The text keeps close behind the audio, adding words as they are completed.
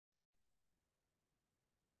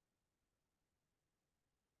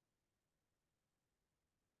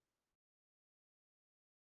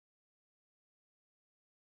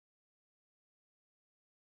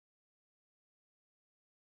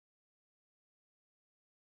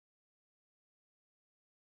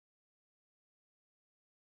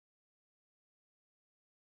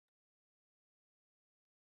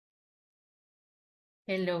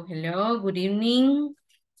Hello, hello, good evening.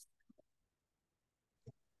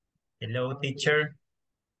 Hello, teacher.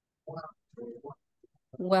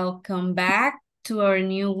 Welcome back to our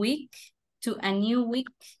new week, to a new week.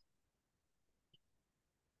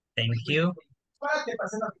 Thank you.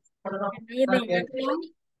 Hello, Roberto.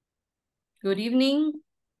 Good evening.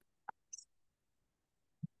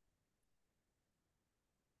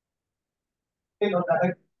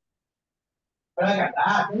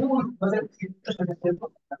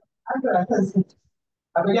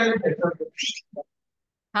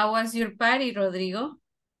 How was your party, Rodrigo?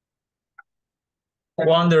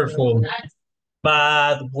 Wonderful.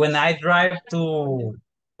 But when I drive to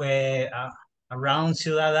around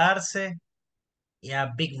Ciudad Arce, yeah,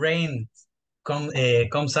 big rain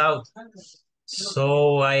comes out.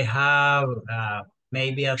 So I have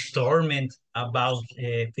maybe a torment about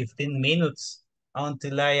 15 minutes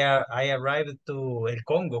until I arrive to El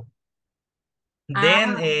Congo.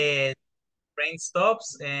 Then rain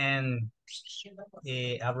stops and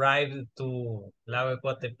arrive to Lago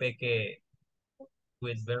Coatepeque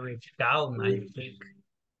with very calm, I think.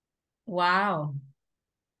 Wow.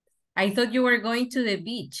 I thought you were going to the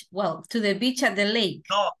beach. Well, to the beach at the lake.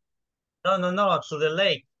 No, to the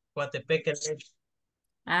lake, Coatepeque Lake.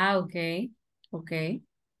 Okay. Okay.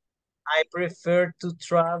 I prefer to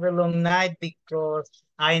travel on night because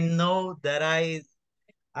I know that I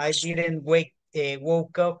didn't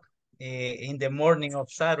woke up in the morning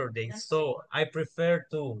of Saturday, so I prefer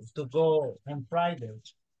to go on Friday.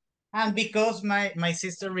 And because my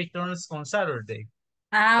sister returns on Saturday.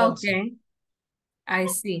 Also. Okay. I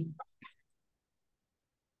see.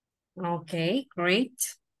 Okay,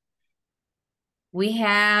 great. We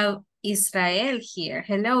have Israel here.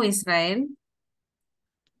 Hello, Israel.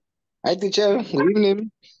 Hi, teacher. Good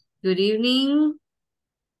evening. Good evening.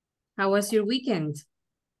 How was your weekend?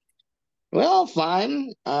 Well,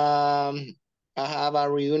 fine. I have a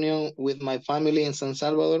reunion with my family in San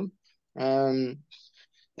Salvador. Um,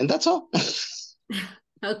 and that's all.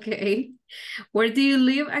 Okay. Where do you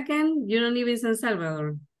live again? You don't live in San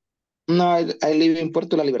Salvador. No, I live in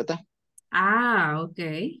Puerto La Libertad.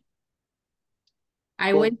 Okay.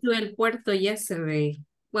 I Well, went to El Puerto yesterday.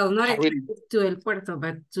 Well, not really? to El Puerto,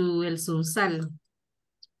 but to El Sunsal.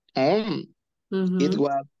 It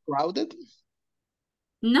was crowded.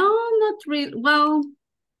 No, not really. Well,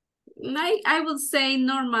 I would say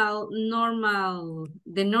the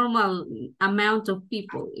normal amount of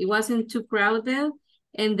people. It wasn't too crowded.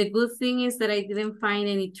 And the good thing is that I didn't find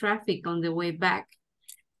any traffic on the way back.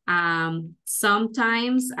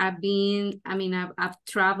 Sometimes I've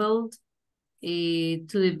traveled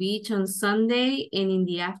to the beach on Sunday, and in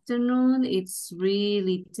the afternoon, it's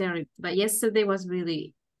really terrible. But yesterday was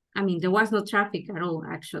really, there was no traffic at all,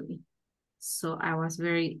 actually. So I was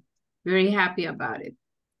very, very happy about it.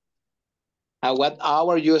 At what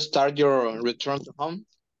hour you start your return to home?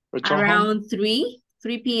 Around 3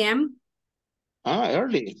 p.m.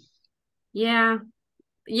 Early. Yeah.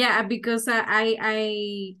 Yeah, because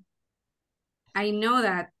I know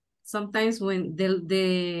that sometimes when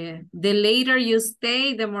the later you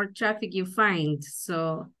stay, the more traffic you find.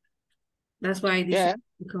 So that's why I decided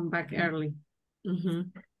to come back early.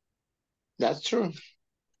 That's true.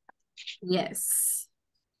 Yes.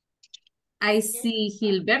 I see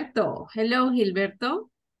Gilberto. Hello, Gilberto.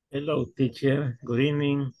 Hello, teacher. Good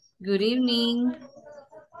evening. Good evening.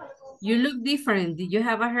 You look different. Did you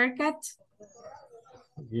have a haircut?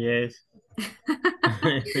 Yes.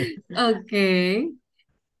 Okay.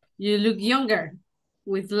 You look younger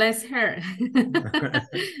with less hair.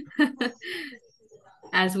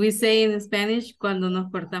 As we say in Spanish, cuando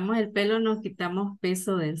nos cortamos el pelo nos quitamos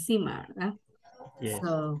peso de encima, ¿verdad? Yes.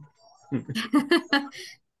 So.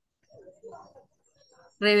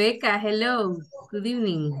 Rebecca, hello. Good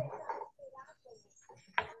evening.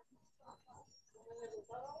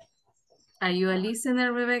 Are you a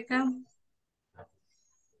listener, Rebecca?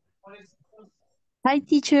 Hi,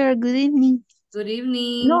 teacher. Good evening. Good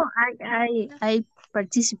evening. No, I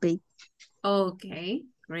participate. Okay,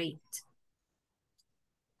 great.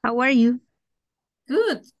 How are you?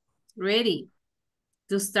 Good. Ready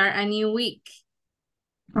to start a new week.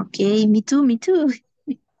 Okay, me too.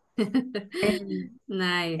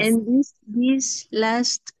 Nice. And these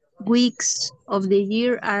last weeks of the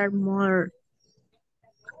year are more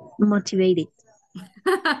motivated.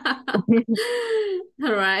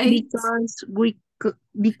 Right.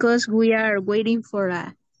 Because we are waiting for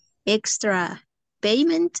a extra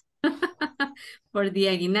payment. For the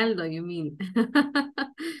aguinaldo, you mean?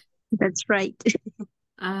 That's right.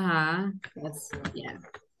 Yeah.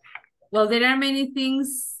 Well, there are many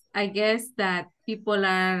things, I guess, that people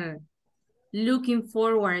are looking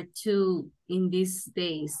forward to in these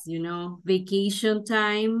days, you know, vacation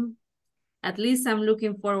time. At least I'm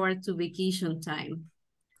looking forward to vacation time.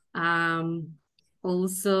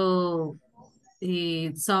 Also,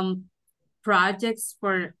 some projects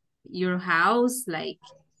for your house, like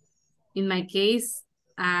in my case,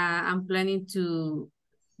 I'm planning to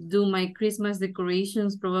do my Christmas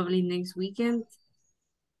decorations probably next weekend.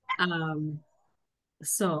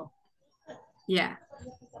 So yeah,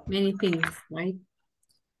 many things, right?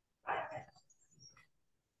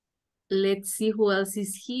 Let's see who else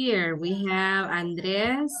is here. We have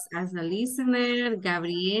Andres as a listener,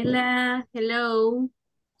 Gabriela, hello.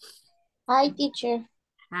 Hi, teacher.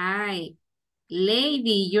 Hi.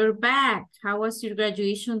 Lady, you're back. How was your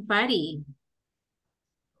graduation party?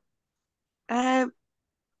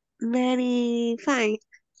 Very fine.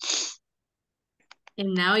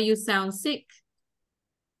 And now you sound sick.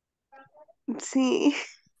 Sí.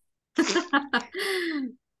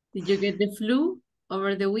 Did you get the flu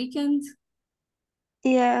over the weekend?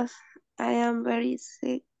 Yes, I am very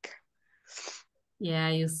sick. Yeah,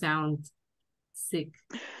 you sound sick.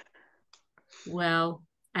 Well,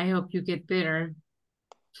 I hope you get better.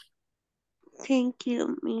 Thank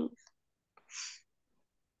you, Miss.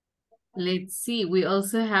 Let's see. We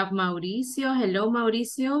also have Mauricio. Hello,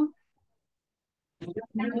 Mauricio.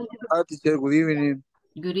 Hi, teacher. Good evening.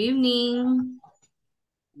 Good evening.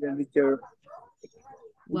 Yeah, teacher. Teacher,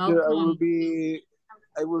 Welcome.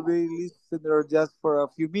 I will be listener just for a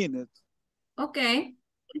few minutes. Okay.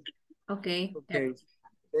 Okay. Okay.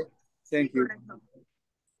 Thank you.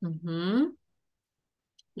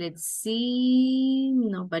 Let's see.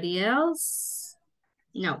 Nobody else?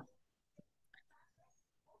 No.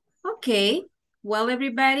 Okay. Well,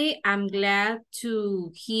 everybody, I'm glad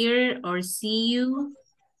to hear or see you.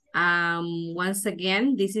 Once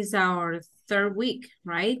again, this is our third week,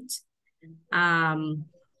 right? And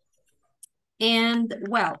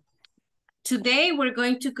well, today we're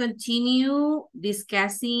going to continue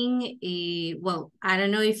discussing, well, I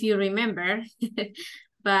don't know if you remember,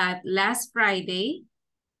 but last Friday,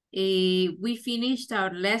 we finished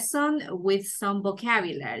our lesson with some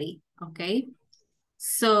vocabulary, okay?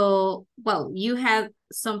 So, well, you had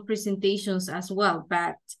some presentations as well,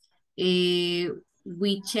 but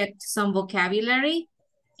we checked some vocabulary,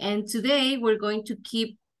 and today we're going to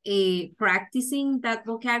keep practicing that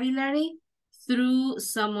vocabulary through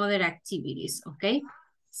some other activities, okay?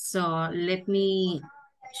 So let me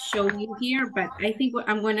show you here, but I think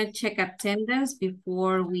I'm going to check attendance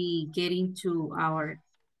before we get into our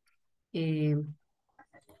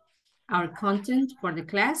content for the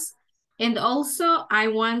class. And also, I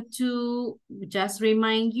want to just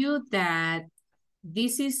remind you that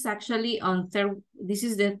this is actually this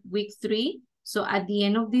is the week 3. So at the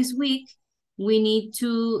end of this week, we need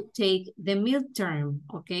to take the midterm,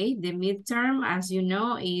 okay? The midterm, as you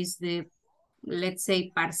know, is the, let's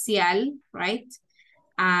say, parcial, right?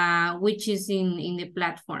 Which is in the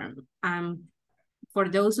platform. For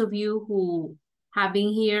those of you who have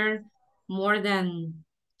been here more than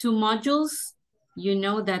 2 modules, you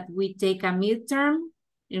know that we take a midterm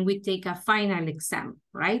and we take a final exam,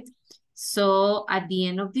 right? So at the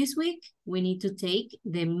end of this week, we need to take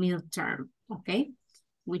the midterm, okay?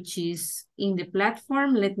 Which is in the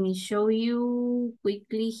platform. Let me show you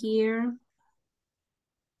quickly here.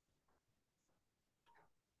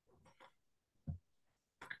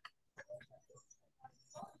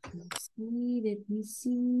 Let me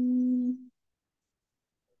see.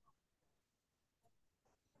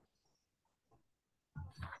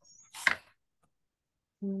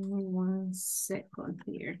 One second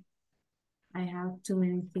here. I have too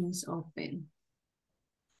many things open.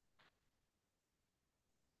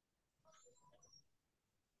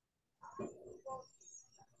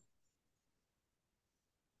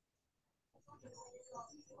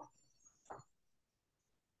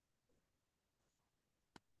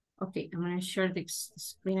 Okay, I'm gonna share the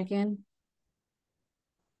screen again.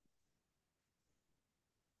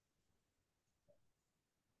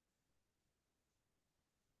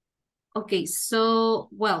 Okay, so,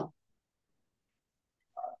 well,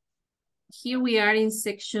 here we are in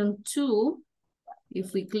section 2.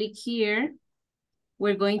 If we click here,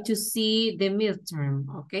 we're going to see the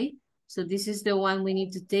midterm, okay? So this is the one we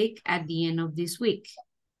need to take at the end of this week.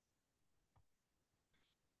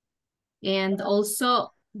 And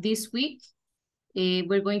also this week,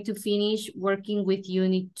 we're going to finish working with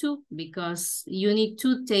Unit 2 because Unit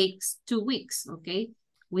 2 takes 2 weeks, okay?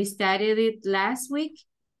 We started it last week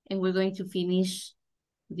and we're going to finish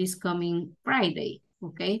this coming Friday,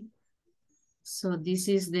 okay? So this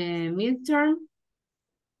is the midterm.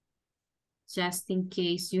 just in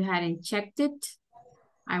case you hadn't checked it,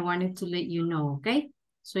 I wanted to let you know, okay?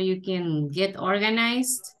 So you can get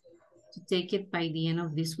organized to take it by the end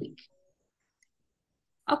of this week.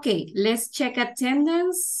 Okay, let's check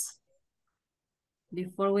attendance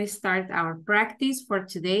before we start our practice for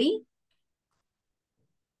today.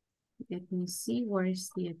 Let me see, where is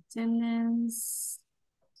the attendance?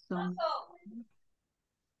 So,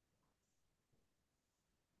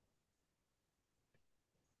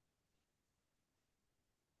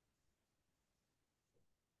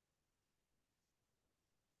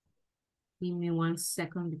 give me 1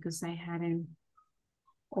 second because I hadn't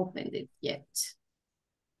opened it yet.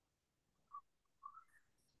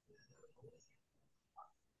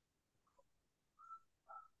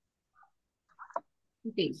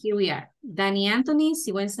 Okay, here we are. Danny Anthony,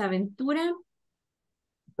 Sigüenza Ventura.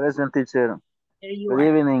 Present, teacher. There you Good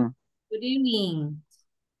are. evening. Good evening.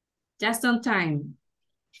 Just on time.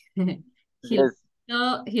 Yes.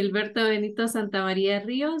 Gilberto Benito Santamaría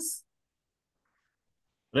Ríos.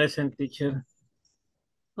 Present, teacher.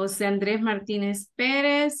 José Andrés Martínez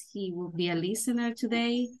Pérez. He will be a listener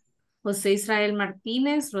today. José Israel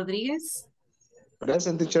Martínez Rodríguez.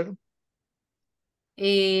 Present, teacher.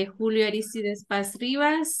 Julio Aristides Paz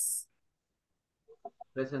Rivas.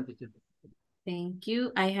 Present, teacher. Thank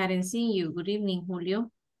you. I hadn't seen you. Good evening,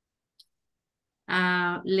 Julio.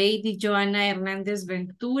 Lady Joana Hernández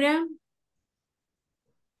Ventura.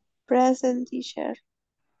 Present, teacher.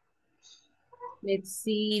 Let's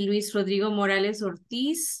see, Luis Rodrigo Morales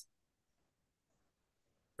Ortiz.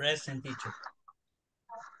 Present, teacher.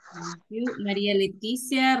 Thank you. María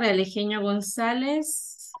Leticia Realejeño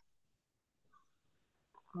González.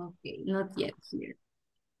 Okay, not yet here.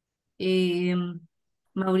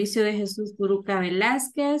 Mauricio de Jesús Buruca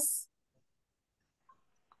Velázquez.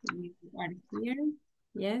 You are here.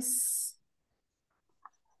 Yes.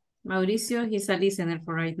 Mauricio, he's a listener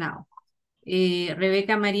for right now.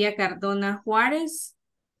 Rebeca María Cardona Juárez.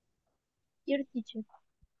 Here, teacher.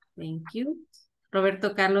 Thank you.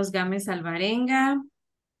 Roberto Carlos Gámez Alvarenga.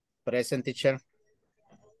 Present, teacher.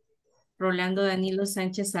 Rolando Danilo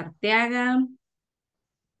Sánchez Arteaga.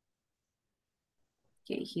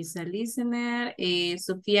 Okay, he's a listener.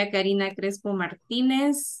 Sofía Karina Crespo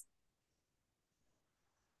Martínez.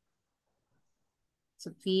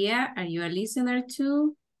 Sofía, are you a listener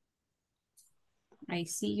too? I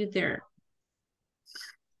see you there.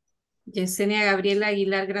 Yesenia Gabriela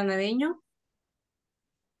Aguilar Granadeño.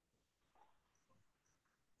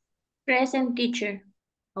 Present, teacher.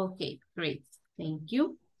 Okay, great. Thank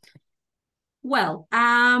you. Well,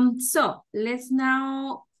 so let's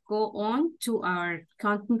now go on to our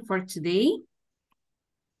content for today.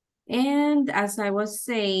 And as I was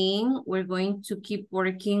saying, we're going to keep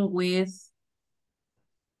working with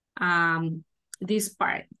this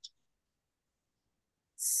part.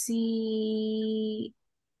 See.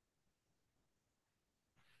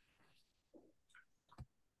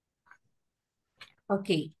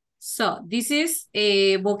 Okay, so this is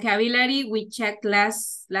a vocabulary we checked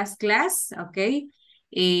last class, okay?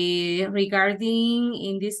 Regarding,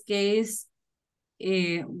 in this case,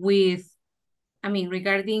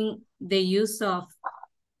 regarding the use of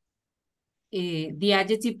the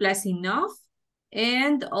adjective plus enough,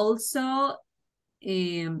 and also,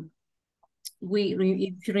 if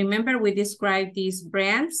you remember, we described these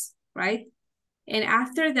brands, right? And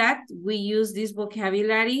after that, we use this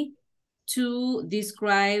vocabulary to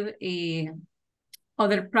describe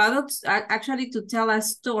other products, actually to tell a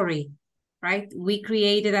story, right? We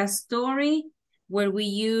created a story where we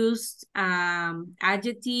used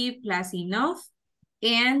adjective plus enough,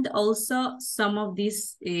 and also some of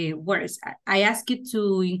these words. I ask you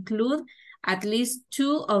to include at least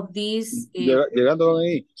 2 of these. Llegando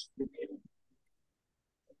ahí.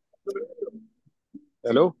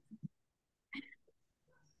 Hello.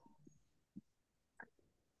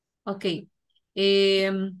 Okay.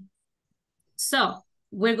 So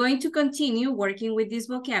we're going to continue working with this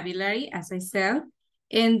vocabulary, as I said,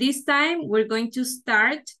 and this time we're going to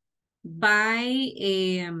start by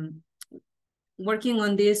working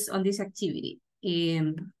on this activity.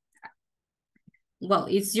 Well,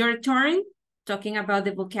 it's your turn talking about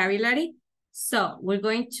the vocabulary. So we're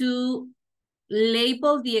going to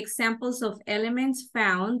label the examples of elements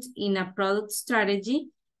found in a product strategy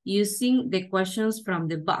using the questions from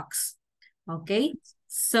the box. Okay,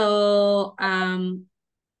 so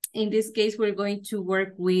in this case, we're going to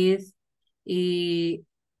work with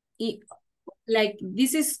like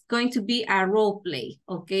this is going to be a role play.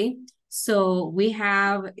 Okay, so we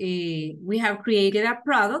have created a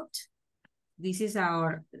product. This is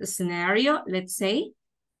our scenario, let's say.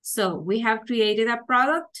 So we have created a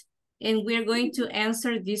product, and we're going to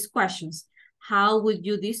answer these questions. How would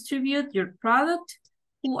you distribute your product?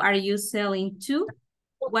 Who are you selling to?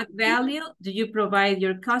 What value do you provide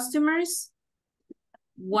your customers?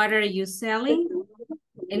 What are you selling?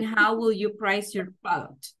 And how will you price your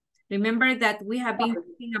product? Remember that we have been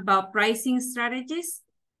talking about pricing strategies.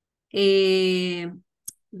 We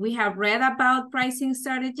have read about pricing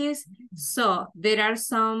strategies. So there are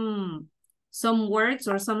some words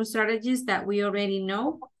or some strategies that we already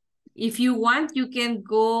know. If you want, you can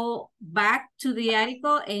go back to the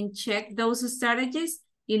article and check those strategies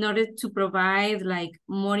in order to provide like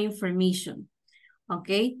more information.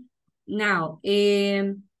 Okay. Now,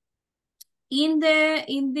 in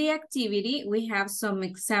the activity, we have some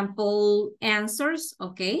example answers,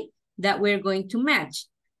 okay, that we're going to match.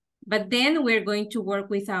 But then we're going to work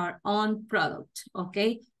with our own product,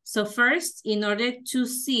 okay? So first, in order to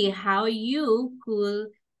see how you could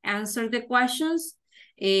answer the questions,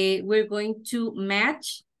 we're going to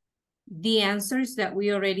match the answers that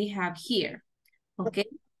we already have here, okay?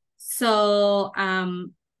 So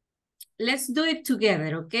let's do it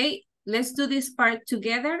together, okay? Let's do this part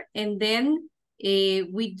together, and then you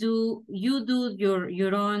do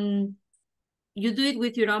it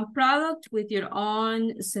with your own product, with your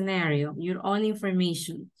own scenario, your own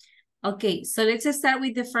information. Okay, so let's start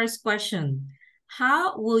with the first question.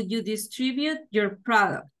 How will you distribute your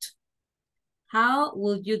product? How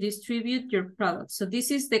will you distribute your product? So this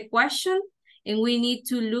is the question, and we need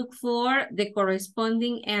to look for the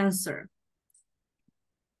corresponding answer.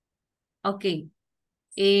 Okay.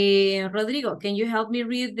 Rodrigo, can you help me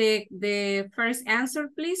read the first answer,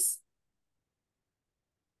 please?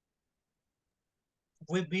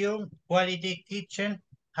 We build quality kitchen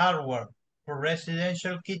hardware for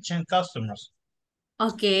residential kitchen customers.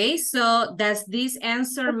 Okay, so does this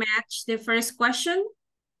answer match the first question?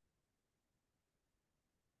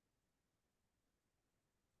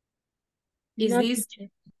 Is No, this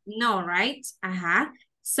teacher. no, right?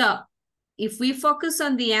 So if we focus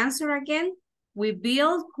on the answer again, we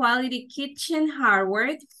build quality kitchen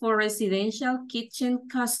hardware for residential kitchen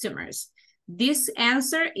customers. This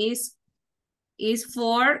answer is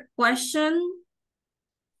for question.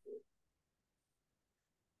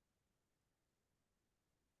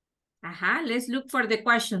 Let's look for the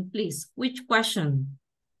question, please. Which question?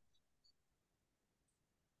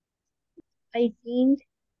 I think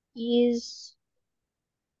is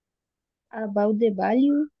about the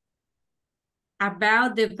value.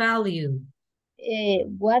 About the value.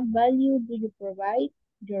 What value do you provide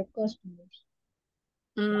your customers?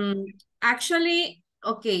 Actually,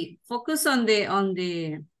 okay, focus on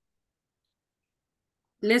the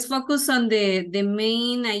let's focus on the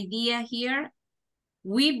main idea here.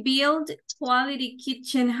 We build quality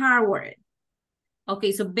kitchen hardware.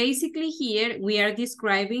 Okay, so basically here we are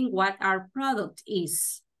describing what our product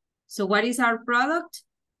is. So what is our product?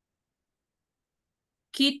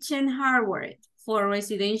 Kitchen hardware for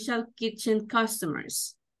residential kitchen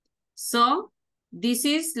customers. So this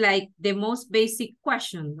is like the most basic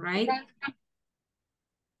question, right?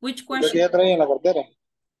 Which question?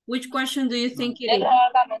 Which question do you think it is?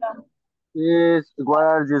 Is what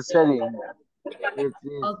are you selling? It is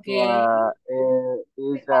Okay.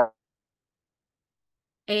 is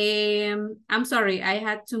I'm sorry, I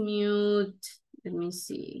had to mute. Let me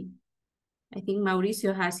see. I think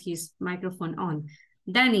Mauricio has his microphone on.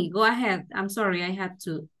 Danny, go ahead. I'm sorry, I had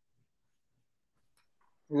to.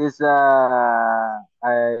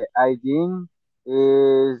 I think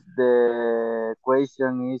is the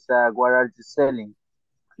question is what are you selling?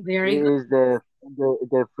 Very It good. is the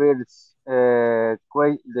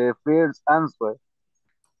first answer.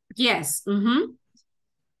 Yes.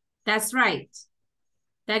 That's right.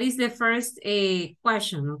 That is the first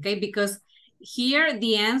question, okay? Because here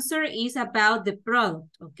the answer is about the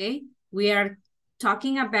product, okay? We are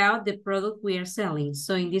talking about the product we are selling.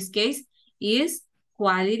 So in this case is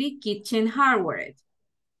quality kitchen hardware,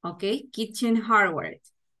 okay? Kitchen hardware.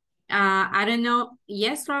 I don't know.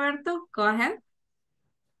 Yes, Roberto, go ahead.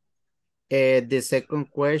 The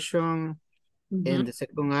second question and the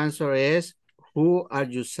second answer is, who are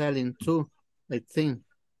you selling to? I think.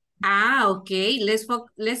 Okay.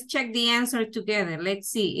 Let's check the answer together. Let's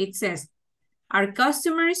see. It says, our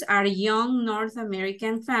customers are young North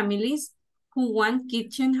American families who want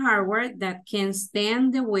kitchen hardware that can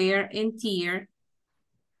stand the wear and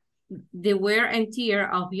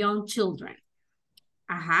tear of young children.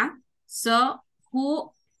 So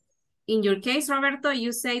who, in your case, Roberto,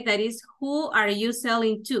 you say that is who are you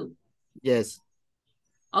selling to? Yes.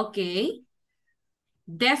 Okay.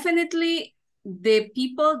 Definitely the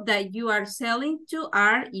people that you are selling to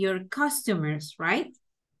are your customers, right?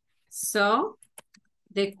 So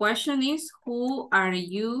the question is, who are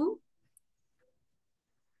you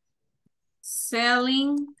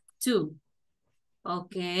selling to?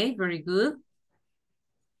 Okay, very good.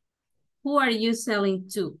 Who are you selling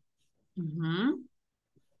to?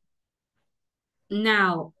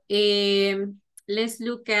 Now, let's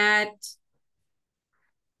look at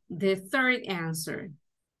the third answer.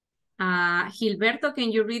 Gilberto,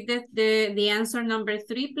 can you read the answer number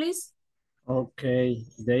 3, please? Okay,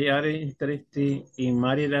 they are interested in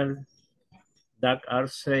materials that are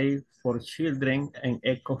safe for children and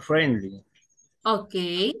eco-friendly.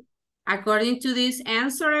 Okay, according to this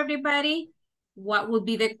answer, everybody, what would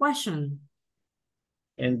be the question?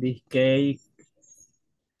 In this case,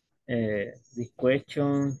 the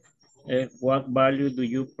question is, what value do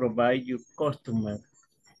you provide your customer?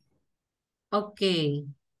 Okay.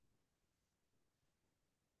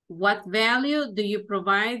 What value do you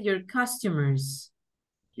provide your customers?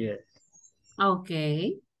 Yes.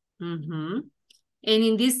 Okay. And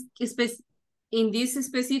in this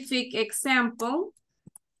specific example,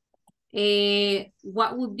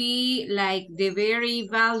 what would be like the very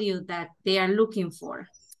value that they are looking for?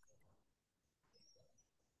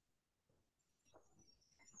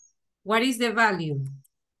 What is the value?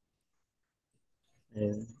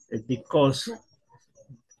 The cost,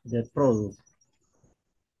 the product.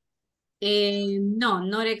 No,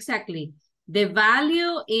 not exactly. The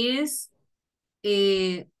value is,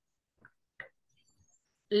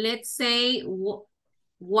 let's say,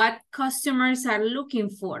 what customers are looking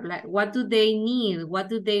for. Like, what do they need? What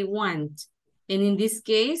do they want? And in this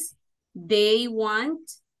case, they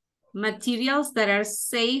want materials that are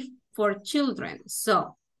safe for children.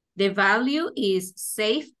 So the value is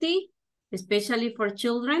safety, especially for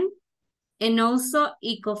children, and also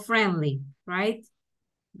eco-friendly, right?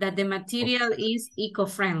 That the material is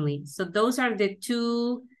eco-friendly. So those are the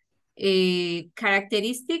two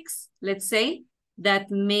characteristics, let's say, that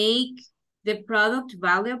make the product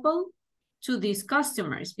valuable to these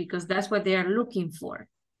customers, because that's what they are looking for.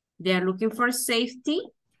 They are looking for safety,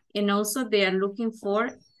 and also they are looking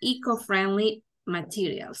for eco-friendly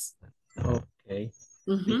materials. Okay.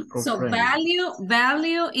 So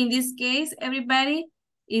value in this case, everybody,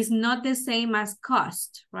 is not the same as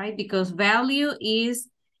cost, right? Because value is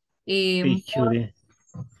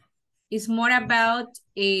more about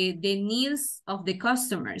the needs of the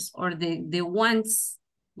customers, or the wants,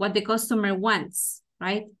 what the customer wants,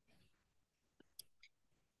 right?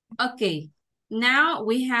 Okay, now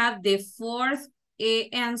we have the fourth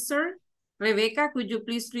answer. Rebecca, could you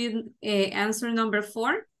please read answer number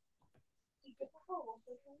 4?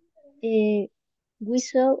 We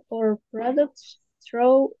sell our products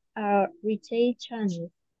through a retail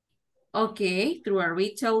channel. Okay, through a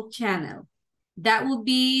retail channel. That would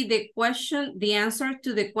be the question, the answer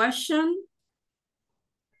to the question.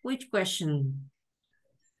 Which question?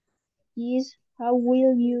 Is how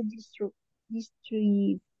will you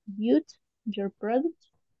distribute your product?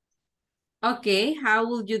 Okay, how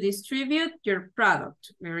will you distribute your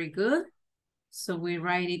product? Very good. So we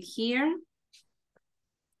write it here.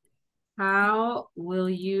 How will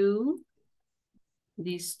you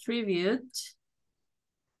distribute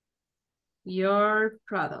your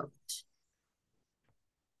product?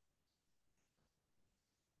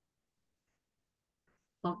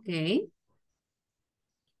 Okay.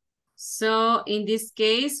 So in this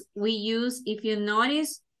case, we use, if you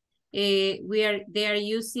notice, they are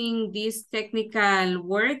using this technical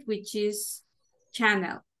word, which is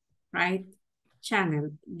channel, right?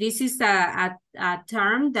 Channel. This is a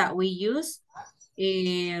term that we use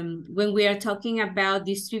when we are talking about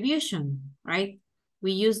distribution, right?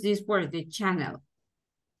 We use this word, the channel,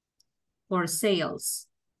 for sales.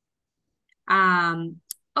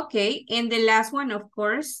 Okay, and the last one, of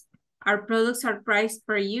course, our products are priced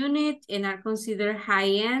per unit and are considered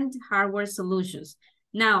high-end hardware solutions.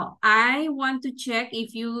 Now, I want to check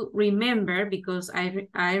if you remember, because I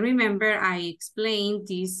remember I explained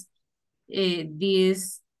this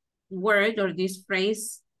word or this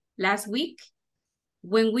phrase last week.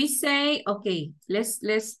 When we say, okay,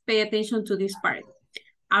 let's pay attention to this part.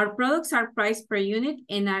 Our products are priced per unit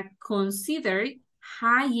and are considered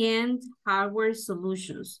high-end hardware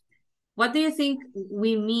solutions. What do you think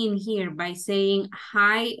we mean here by saying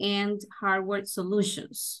high-end hardware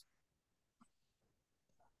solutions?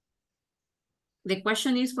 The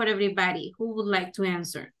question is for everybody. Who would like to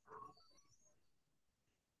answer?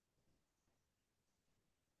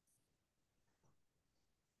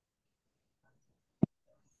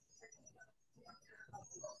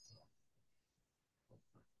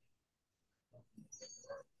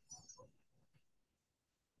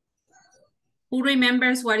 Who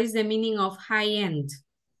remembers what is the meaning of high-end?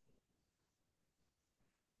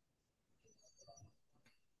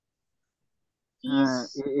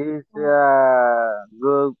 It is a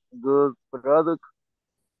good product.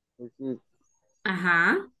 Is it?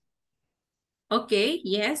 Uh-huh. Okay,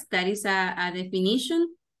 yes, that is a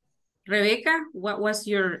definition. Rebecca, what was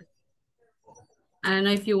your, I don't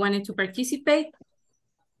know if you wanted to participate.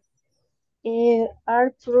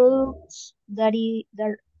 Are products that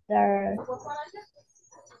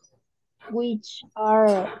which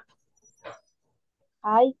are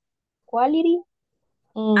high quality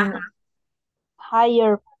and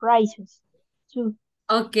higher prices too.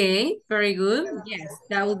 Okay, very good. Yes,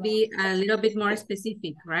 that would be a little bit more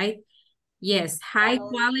specific, right? Yes, high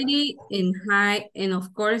quality and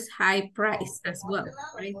of course, high price as well,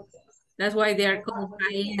 right? That's why they are called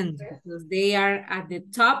high end, because they are at the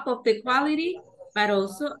top of the quality, but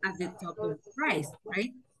also at the top of the price,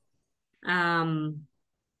 right?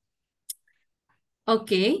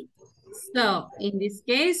 Okay, so in this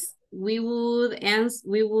case, we would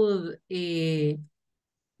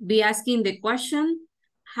be asking the question,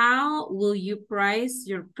 how will you price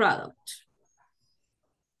your product?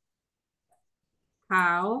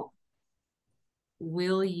 How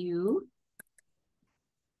will you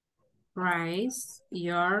price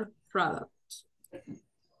your product?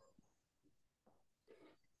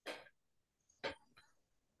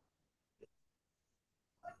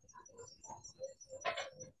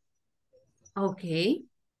 Okay,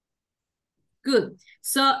 good.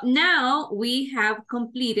 So now we have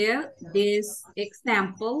completed this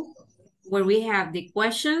example where we have the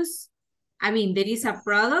questions. I mean, there is a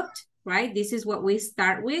product, right? This is what we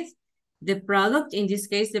start with. The product, in this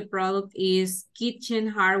case, the product is kitchen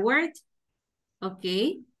hardware.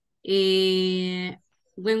 Okay.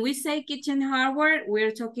 When we say kitchen hardware,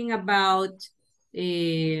 we're talking about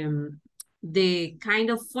the kind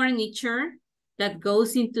of furniture that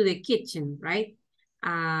goes into the kitchen, right?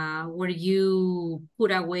 Where you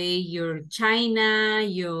put away your china,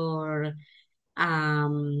 your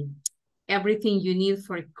everything you need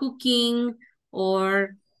for cooking,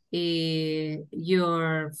 or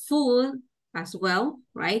your food as well,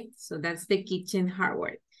 right? So that's the kitchen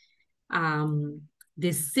hardware.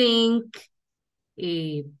 The sink,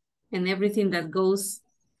 and everything that goes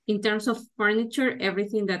in terms of furniture,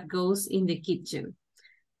 everything that goes in the kitchen.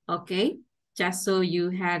 Okay, just so you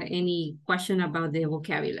had any question about the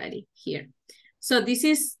vocabulary here. So this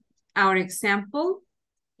is our example.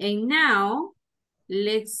 And now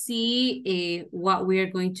let's see what we are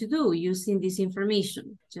going to do using this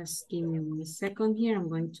information. Just give me 1 second here. I'm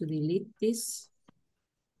going to delete this.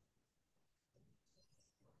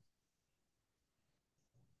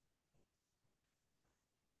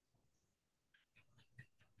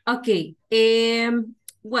 Okay,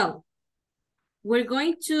 well, we're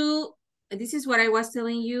going to, this is what I was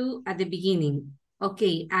telling you at the beginning.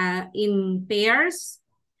 Okay, in pairs,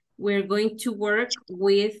 we're going to work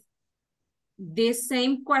with these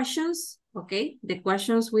same questions, okay? The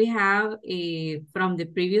questions we have from the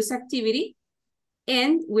previous activity,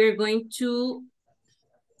 and we're going to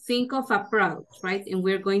think of a product, right? And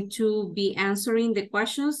we're going to be answering the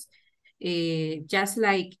questions just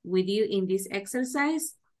like we did in this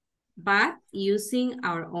exercise, but using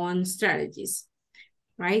our own strategies,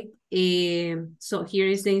 right? So here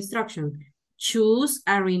is the instruction. Choose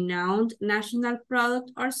a renowned national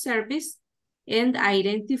product or service and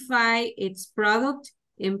identify its product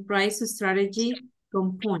and price strategy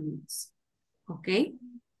components, okay?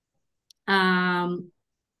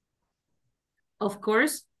 Of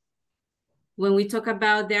course, when we talk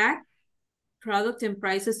about that, product and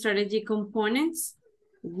price strategy components,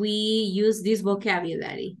 we use this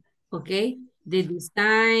vocabulary, okay? The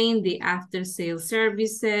design, the after-sale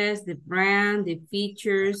services, the brand, the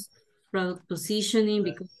features, product positioning,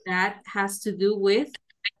 because that has to do with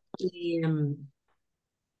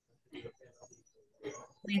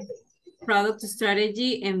product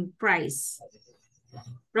strategy and price.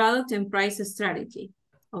 Product and price strategy,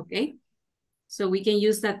 okay? So we can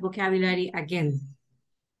use that vocabulary again.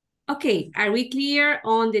 Okay, are we clear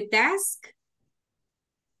on the task?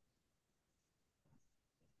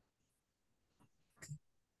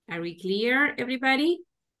 Are we clear, everybody?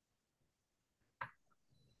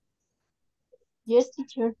 Yes,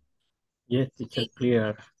 teacher. Yes, teacher,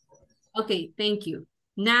 clear. Okay, thank you.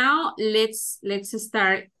 Now let's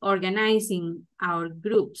start organizing our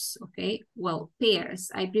groups, okay? Well,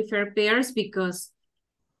 pairs. I prefer pairs because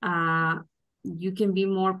you can be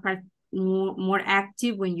more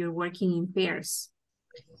active when you're working in pairs.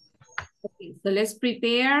 Okay, so let's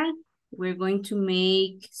prepare. We're going to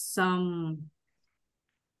make some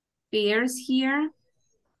pairs here.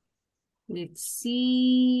 Let's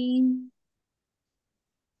see.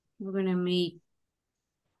 We're gonna make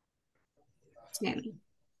 10.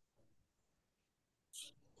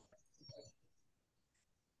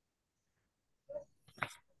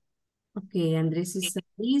 Okay, Andres is a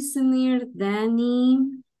listener.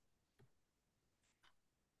 Danny.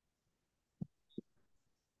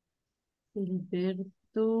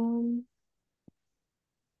 Gilberto.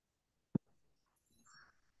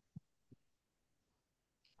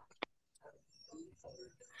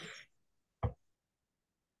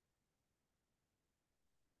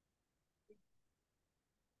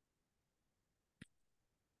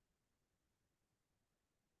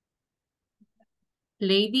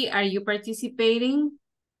 Lady, are you participating?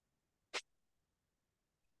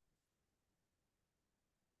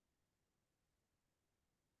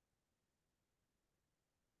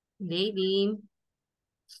 Lady.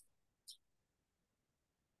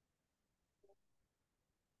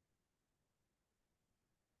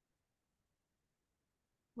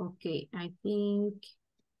 Okay, I think,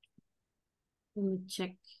 let me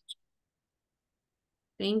check.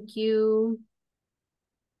 Thank you.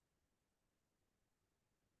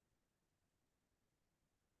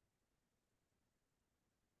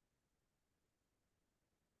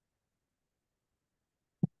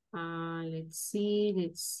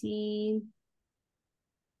 Let's see.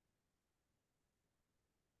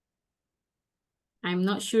 I'm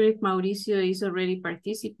not sure if Mauricio is already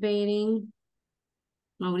participating.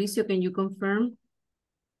 Mauricio, can you confirm?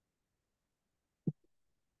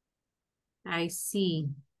 I see.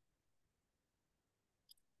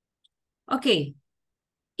 Okay.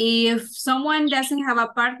 If someone doesn't have a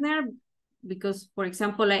partner, because, for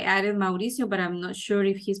example, I added Mauricio, but I'm not sure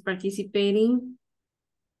if he's participating,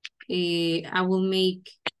 I will make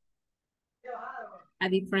a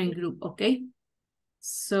different group, okay?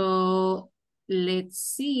 So let's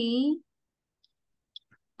see.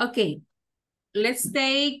 Okay, let's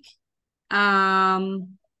take,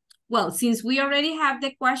 well, since we already have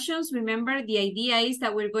the questions, remember the idea is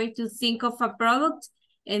that we're going to think of a product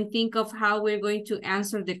and think of how we're going to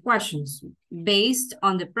answer the questions based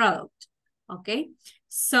on the product, okay?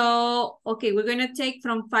 So, okay, we're gonna take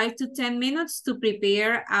from 5 to 10 minutes to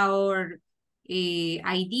prepare our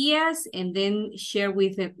ideas and then share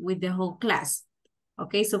with the whole class.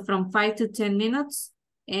 Okay, so from 5 to 10 minutes,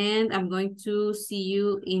 and I'm going to see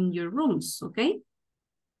you in your rooms, okay?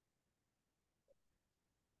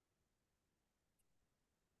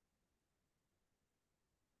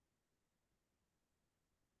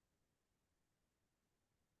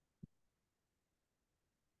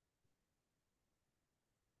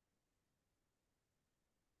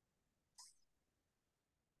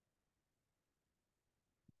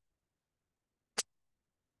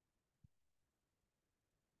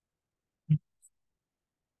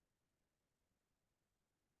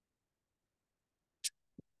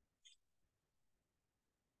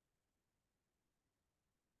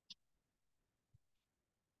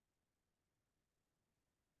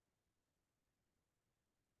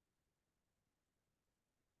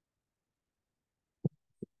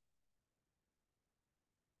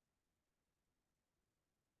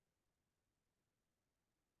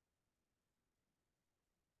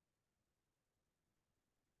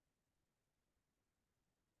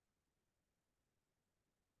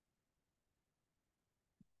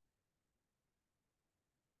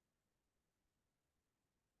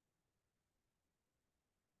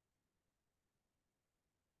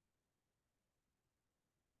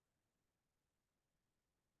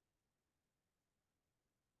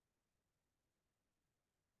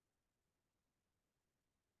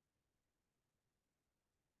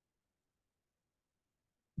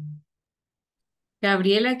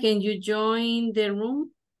 Gabriela, can you join the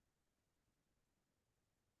room?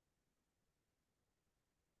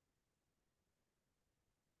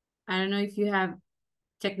 I don't know if you have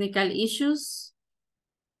technical issues.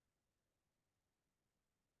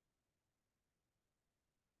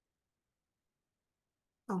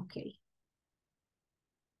 Okay.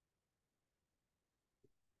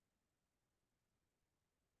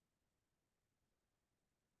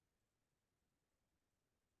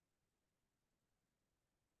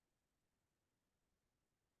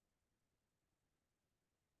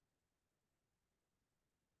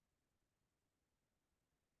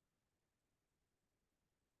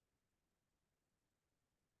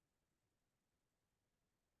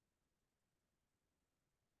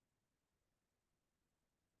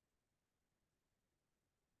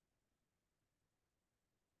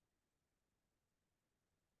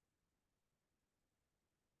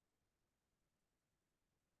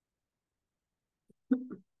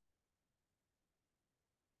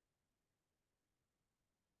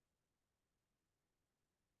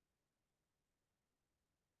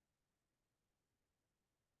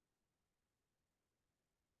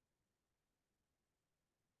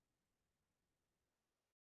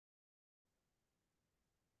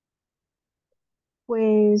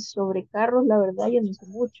 Pues sobre carros, la verdad, yo no sé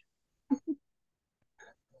mucho.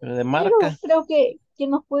 Pero de Pero marca. creo que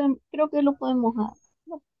creo que lo podemos,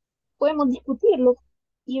 no, podemos discutirlo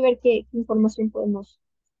y ver qué información podemos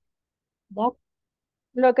dar.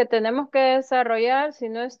 Lo que tenemos que desarrollar, si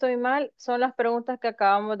no estoy mal, son las preguntas que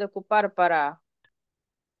acabamos de ocupar para...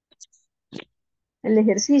 El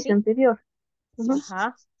ejercicio Sí. anterior. Ujú.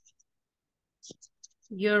 Ajá.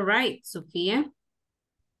 You're right, Sophia.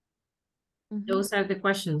 Ujú. Those are the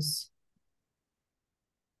questions.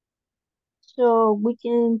 So we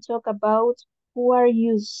can talk about what are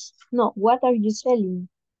you selling?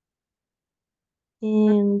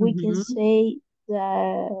 And we can Mhm. say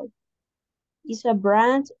that it's a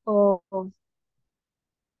brand of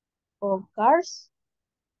cars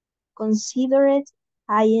considered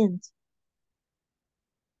high-end.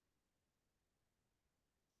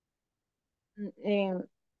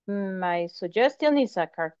 My suggestion is a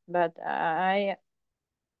car, but I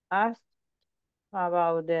asked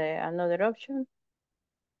about another option.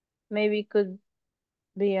 Maybe could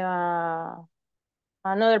be another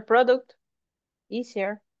product,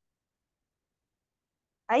 easier.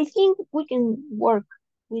 I think we can work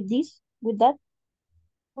with that.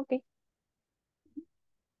 Okay.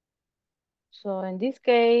 So in this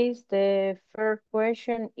case, the first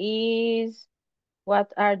question is,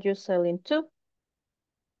 what are you selling to?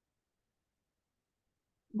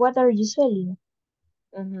 What are you selling?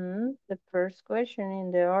 The first question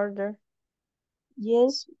in the order.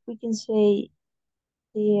 Yes, we can say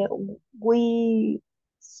we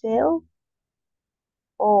sell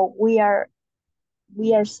or we are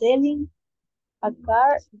selling a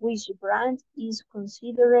car which brand is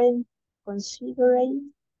considered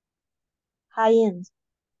high-end.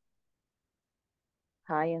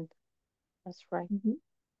 High-end. That's right. Mhm.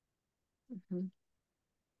 Mhm.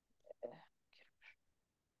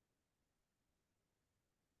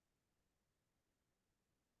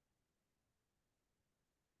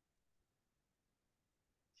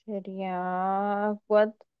 Sería,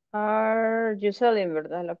 what are you selling,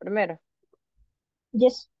 ¿verdad? La primera.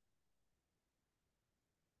 Yes.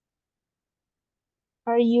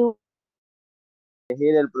 Are you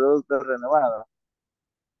Elegir el producto renovado.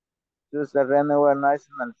 Choose a renewable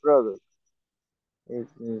national product. It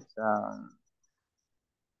is, I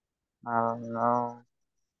don't know,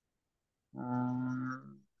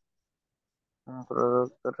 un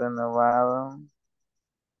producto renovado.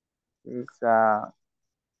 Is,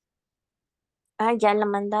 Ah, ya la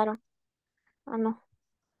mandaron. Ah, no.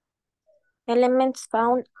 Elements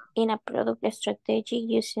found in a product strategy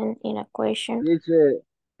using in a question teacher,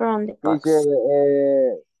 from the teacher,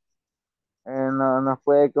 box. nos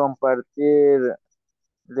puede compartir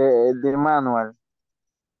de manual.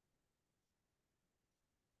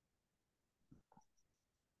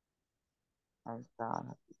 Ahí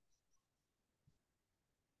está.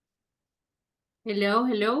 Hello,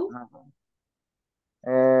 hello.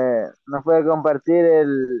 Nos puede compartir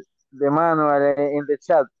el de manual en the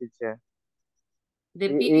chat, teacher. The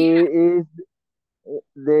Y, PDF. y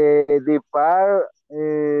the part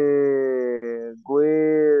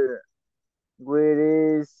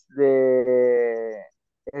where is the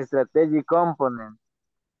strategic component.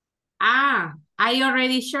 Ah, I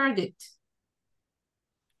already shared it.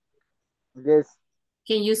 Yes.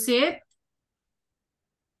 Can you see it?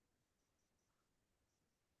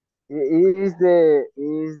 Is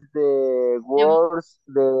the words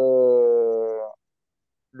the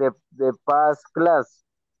past class.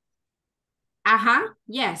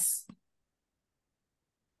 Yes.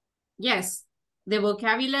 Yes. The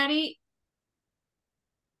vocabulary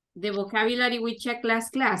we check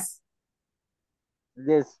last class.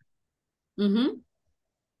 Yes. Mm-hmm.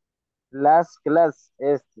 Last class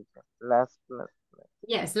is last class.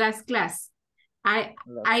 Yes, last class. I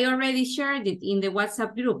already shared it in the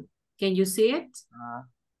WhatsApp group. Can you see it?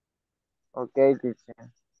 Okay, teacher.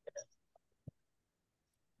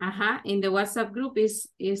 In the WhatsApp group is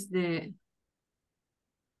the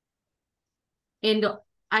and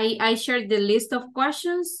I shared the list of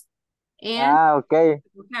questions and Okay.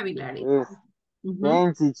 vocabulary. Yes.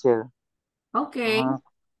 Thanks, teacher. Okay.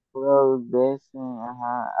 Probation,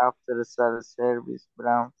 after sales service,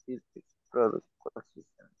 brown physics, product position.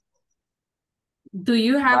 Do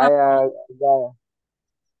you have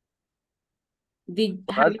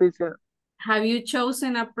have you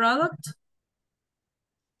chosen a product?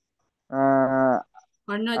 Or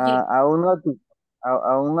not yet? Aún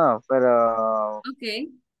no, pero Okay.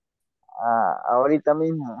 ahorita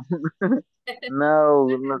mismo. No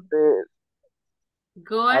sé.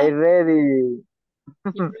 Go I ahead. ready.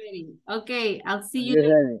 You're ready. Okay, I'll see you You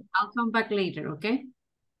later. ready? I'll come back later, okay?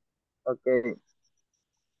 Okay.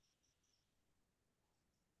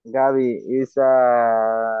 Gaby is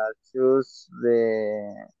choose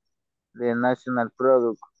the national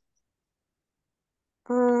product.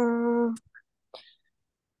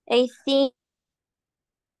 I think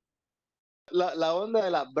La onda de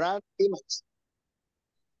la brand image.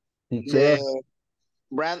 Teacher. The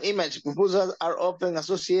brand image pupusas are often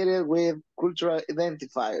associated with cultural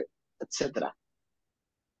identifier, etc.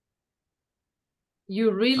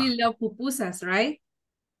 You really love pupusas, right?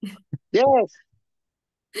 Yes.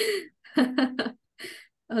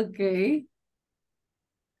 Okay.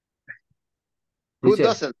 Who Teacher.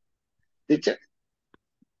 doesn't? Teacher?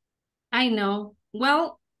 I know.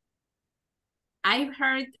 Well, I've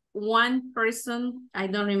heard one person, I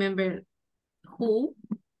don't remember who,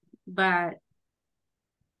 but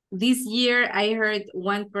this year I heard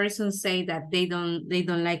one person say that they don't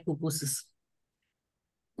like pupusas.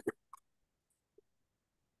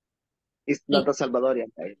 It's not a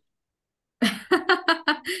Salvadorian, right?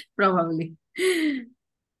 Probably.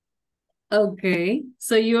 Okay,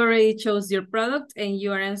 so you already chose your product and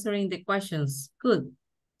you are answering the questions. Good.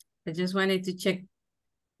 I just wanted to check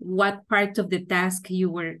what part of the task you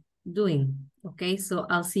were doing. Okay, so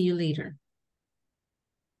I'll see you later.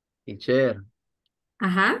 Teacher,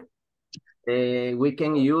 Uh-huh. we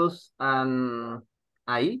can use an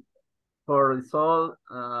AI for resolve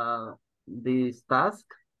this task.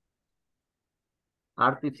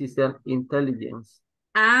 Artificial intelligence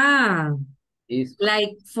Ah, is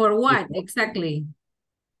like for what exactly?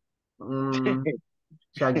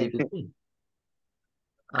 ChatGPT.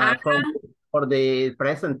 Ah, For the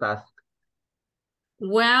present task.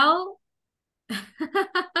 well,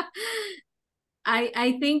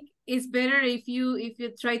 I think it's better if you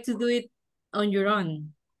try to do it on your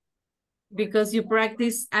own because you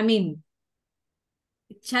practice. I mean,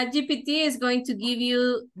 ChatGPT is going to give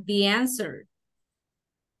you the answer,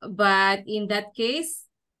 but in that case,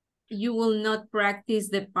 you will not practice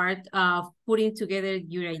the part of putting together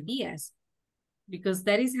your ideas because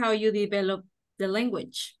that is how you develop the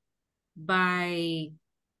language by,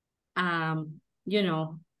 you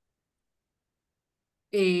know,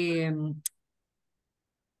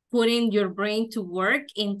 putting your brain to work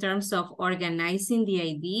in terms of organizing the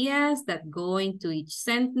ideas that go into each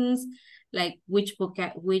sentence, like which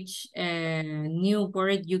new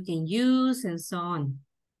word you can use and so on.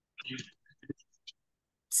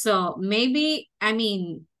 So maybe, I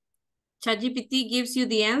mean, ChatGPT gives you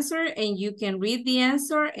the answer and you can read the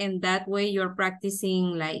answer and that way you're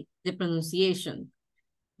practicing like the pronunciation.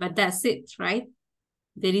 But that's it, right?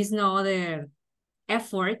 There is no other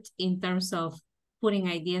effort in terms of putting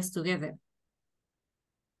ideas together.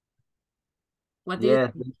 What do you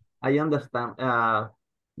Yes, think? I understand.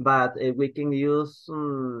 But we can use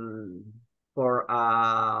for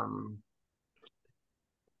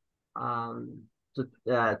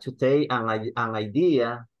to take an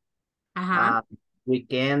idea. We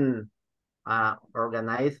can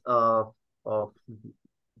organize of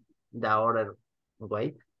the other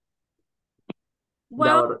way.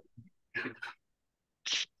 Well,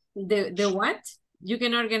 the what? You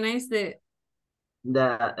can organize the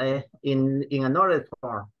in another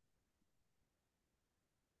form.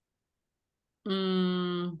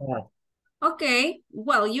 Okay,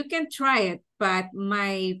 well, you can try it, but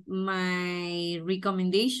my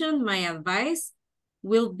recommendation, my advice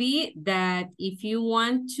will be that if you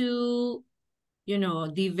want to, you know,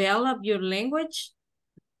 develop your language,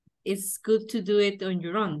 it's good to do it on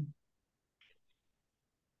your own.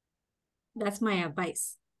 That's my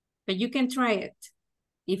advice. But you can try it.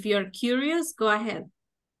 If you're curious, go ahead.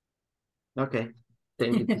 Okay,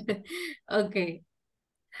 thank you. Okay.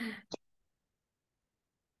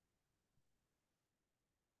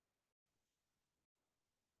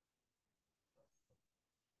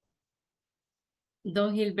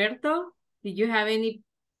 Don Gilberto, did you have any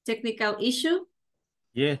technical issue?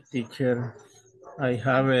 Yes, teacher. I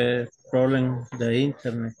have a problem with the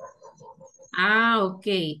internet. Ah,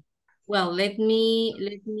 okay. Well, let me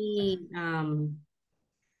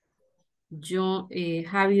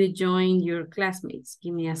have you join your classmates.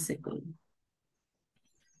 Give me a second.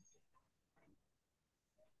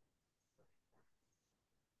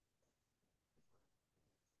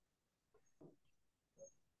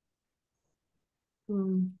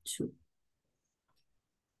 Two.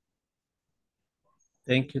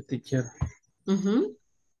 Thank you, teacher.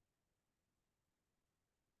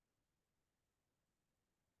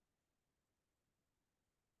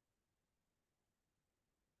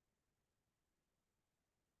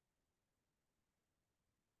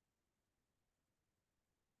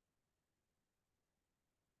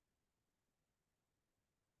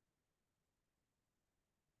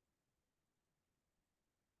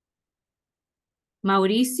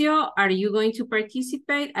 Mauricio, are you going to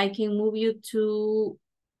participate? I can move you to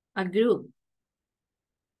a group.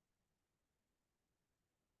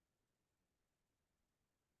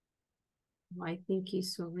 I think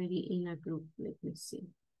he's already in a group. Let me see.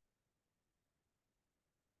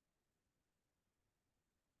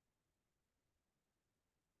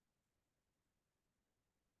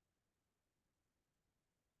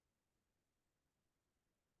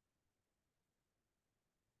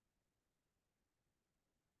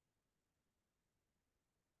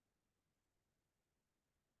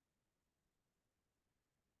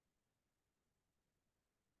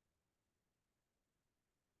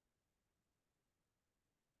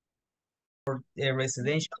 For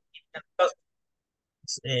residential.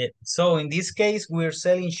 So in this case, we're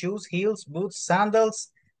selling shoes, heels, boots,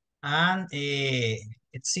 sandals, and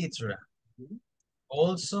etc.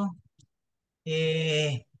 Also,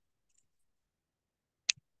 se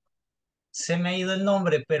me ha ido el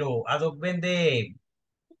nombre, pero Adoc vende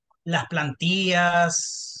las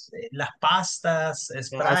plantillas, las pastas,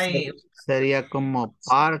 spray. Sería como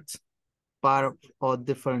part of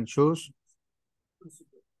different shoes.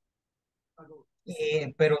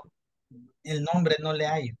 Pero el nombre no le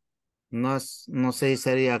hallo. No sé si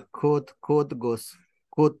sería cut goods,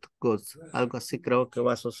 algo así creo que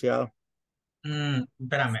va asociado.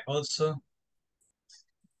 Espérame, also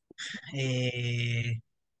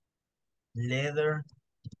leather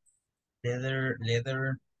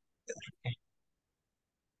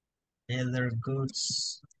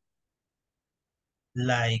goods,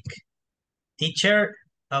 like teacher,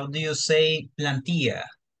 how do you say plantilla?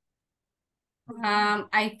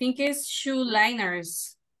 I think it's shoe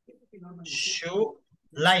liners. Shoe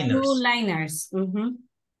liners. Shoe liners.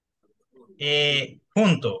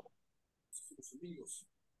 Junto.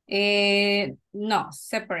 No,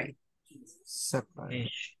 separate.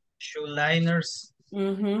 Shoe liners.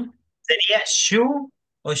 ¿Sería shoe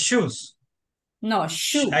o shoes? No,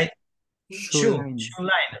 shoe. Shoe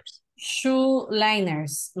liners. Shoe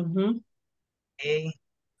liners. Okay.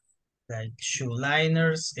 Like shoe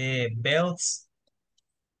liners, belts.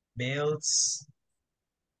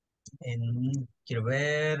 Quiero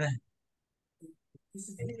ver.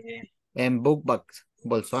 En book bags,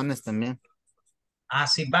 bolsones también.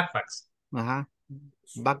 Sí, backpacks. Ajá.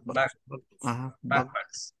 Backpacks. Ajá.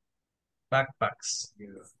 Backpacks.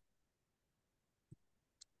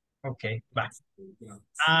 Okay, back.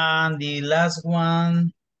 And the last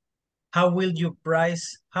one, how will you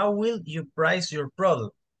price your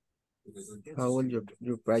product? How will you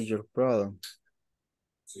price your product?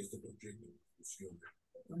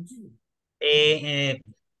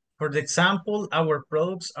 For example, our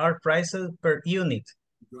products are priced per unit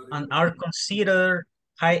and are considered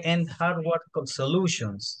high-end hardware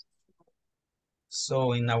solutions.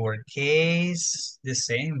 So in our case, the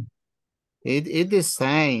same. It the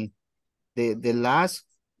same. The last,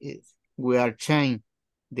 we are changing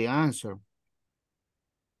the answer.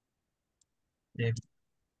 The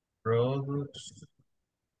products.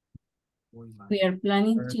 We are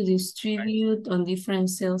planning to distribute on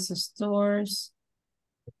different sales stores.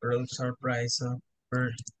 The products are priced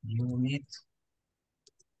per unit.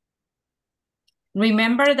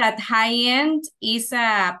 Remember that high-end is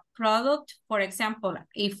a product. For example,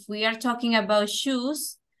 if we are talking about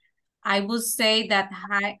shoes, I would say that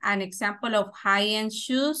an example of high-end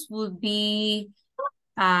shoes would be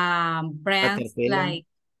brands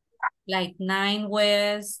like Nine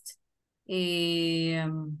West,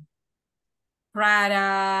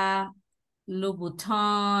 Prada,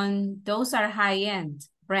 Louboutin. Those are high-end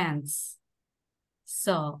brands.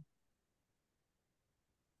 So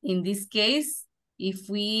in this case, if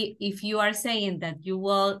you are saying that you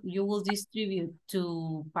will distribute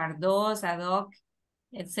to Pardos, Adoc,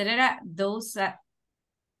 etc., those I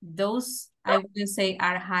wouldn't say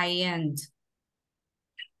are high-end.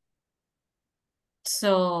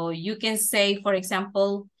 So you can say, for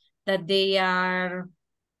example, that they are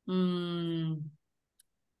I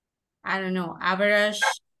don't know, average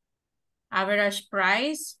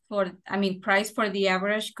price price for the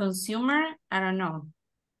average consumer. I don't know.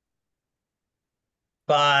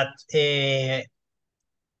 But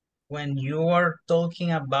when you are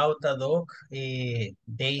talking about a dog,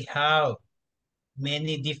 they have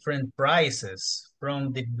many different prices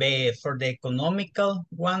from for the economical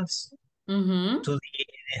ones to the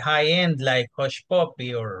high end, like Hush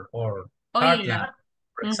Puppy or Heartland,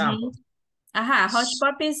 for example. Hush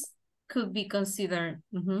Puppies could be considered.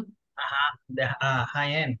 The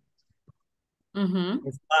high end.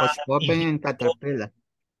 Hush Puppy and Caterpillar.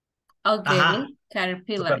 Okay,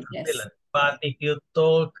 Caterpillar, yes. But if you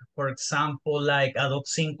talk, for example, like Adoc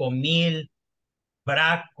 5000,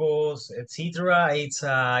 bracos, etc. It's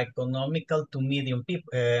economical to medium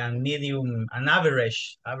people and medium, an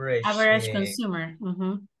average consumer.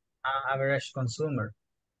 average consumer.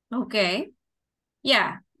 Okay.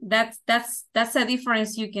 Yeah, that's a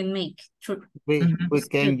difference you can make. True. We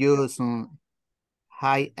can use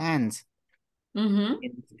high end in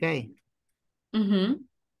this case.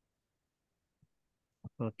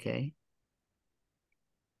 Okay.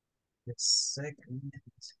 The second.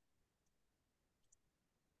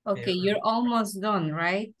 Okay, you're almost done,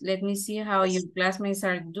 right? Let me see how your classmates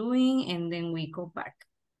are doing and then we go back.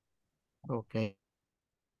 Okay.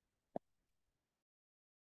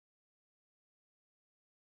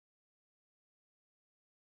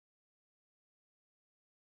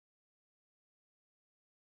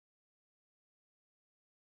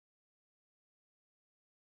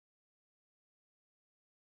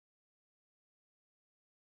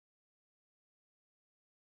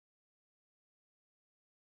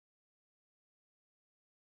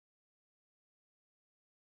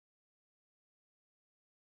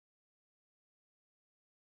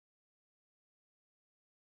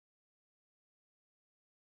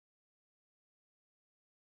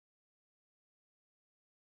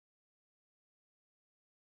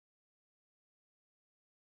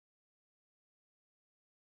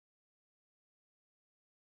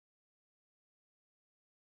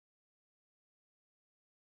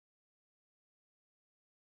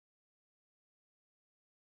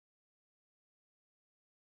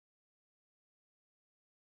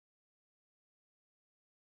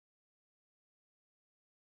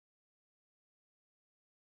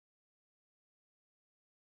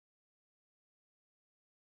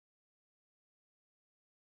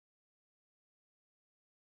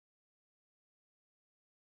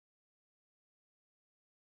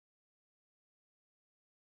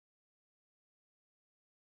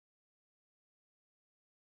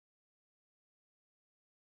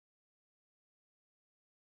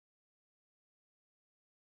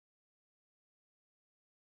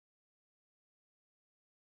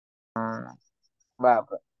 But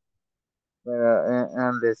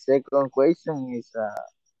and the second question is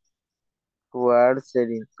who are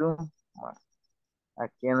selling to? ¿A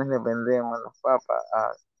quiénes le vendemos las papas?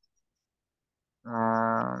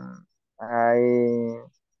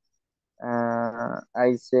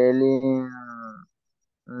 I selling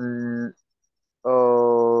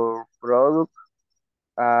or product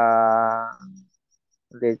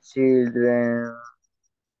the children,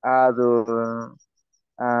 adult,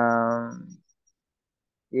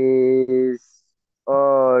 is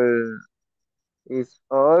all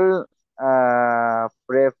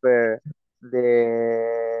prefer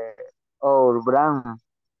the our brand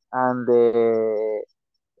and the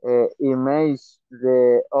image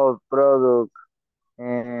the old product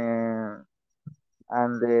and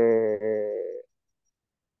the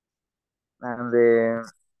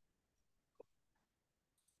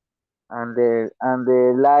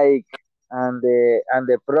like and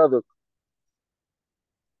the product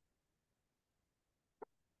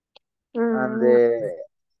and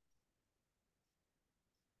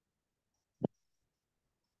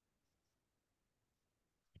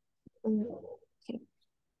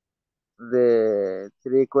the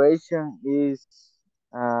three question is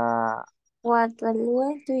What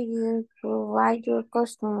value do you provide your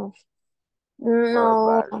customers? what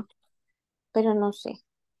No, value? pero no sé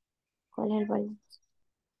cuál es el valor.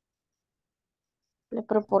 Le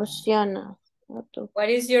proporciona. What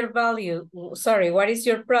is your value? Sorry, what is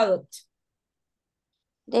your product?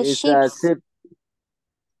 The It's chips.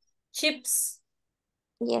 Chips.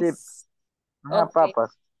 Yes. Okay.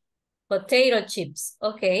 Papas. Potato chips.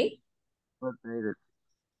 Okay. Potato.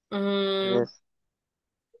 Yes. Yes.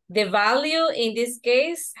 The value in this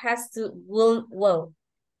case has to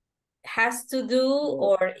do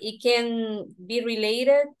or it can be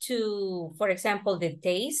related to, for example, the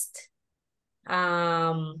taste.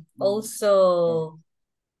 Also,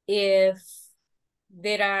 if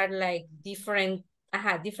there are like different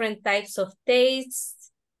types of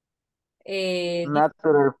tastes.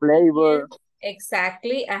 Natural flavor.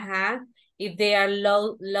 Exactly. If they are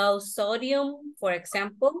low sodium, for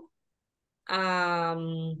example.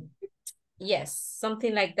 Yes,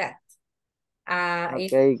 something like that.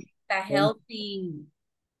 Okay. It's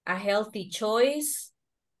a healthy choice.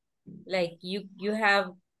 Like you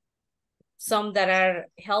have some that are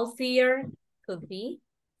healthier, could be.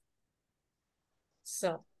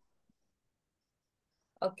 So,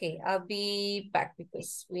 okay, I'll be back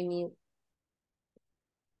because we need.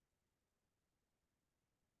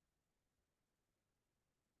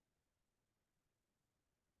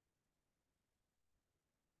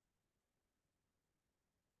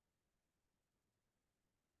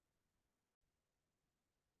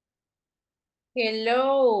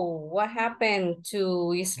 Hello, what happened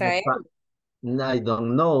to Israel? I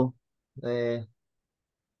don't know. If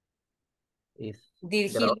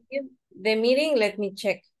Did he leave the meeting? Let me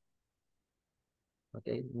check.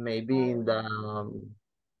 okay, maybe in the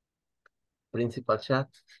principal chat.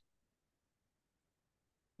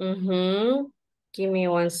 Give me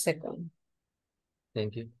 1 second.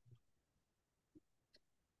 Thank you.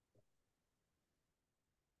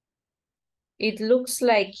 It looks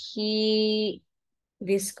like he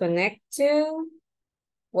disconnected.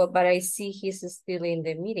 Well, but I see he's still in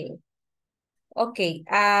the meeting. Okay,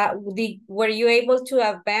 were you able to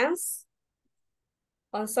advance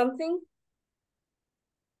on something?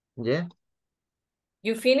 Yeah.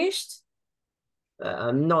 You finished?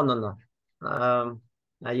 No.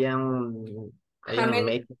 I am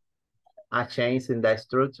making a change in the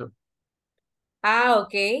structure.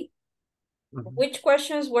 Okay. Which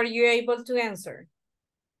questions were you able to answer?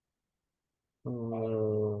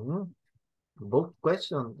 Both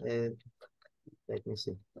question. Let me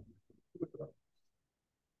see.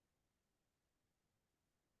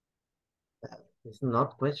 It's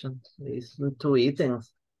not question. It's 2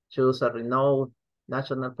 items. Choose a renowned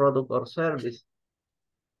national product or service.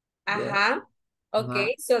 Yeah.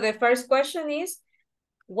 Okay, so the first question is,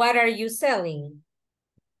 what are you selling?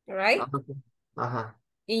 Right?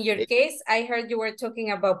 In your case, I heard you were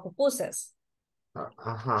talking about pupusas.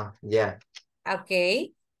 Yeah.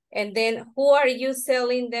 Okay, and then who are you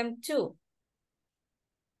selling them to?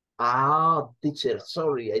 Teacher,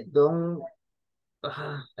 sorry, I don't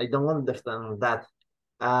understand that.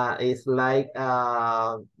 It's like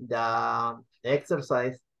the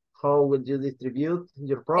exercise. How will you distribute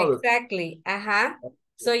your product? Exactly.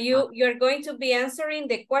 So you're going to be answering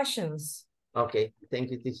the questions. Okay,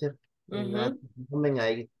 thank you, teacher. In that moment,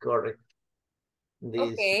 I correct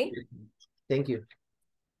this. Okay. Thank you.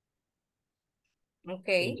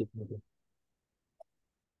 Okay. Thank you.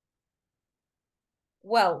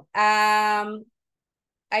 Well, I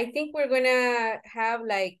think we're gonna have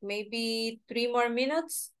like maybe 3 more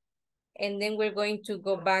minutes, and then we're going to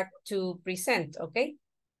go back to present, okay?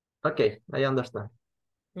 Okay, I understand.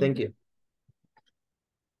 Thank you.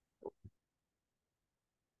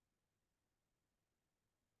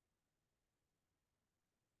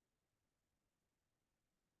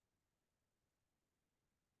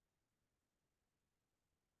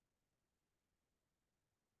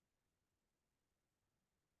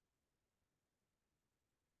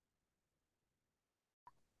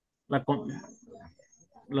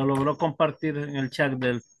 Lo logró compartir en el chat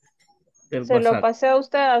del Se lo WhatsApp. pasé a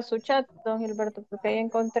usted a su chat, don Gilberto, porque ahí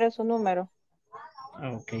encontré su número.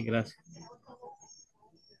 Ok, gracias.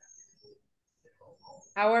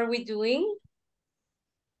 How are we doing?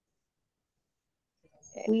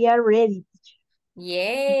 We are ready.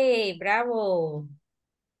 Yay, bravo.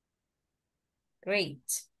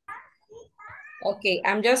 Great. Okay,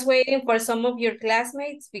 I'm just waiting for some of your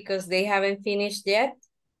classmates because they haven't finished yet.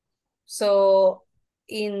 So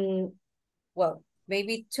well,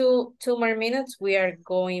 maybe two more minutes, we are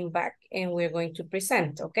going back and we're going to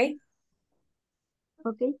present, okay?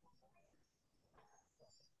 Okay.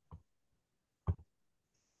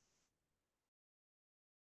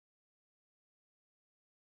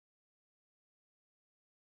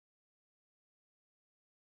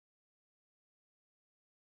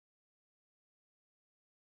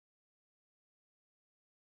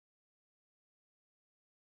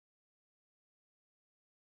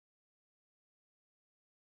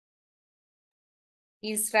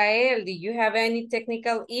 Israel, did you have any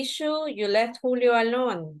technical issue? You left Julio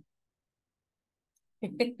alone.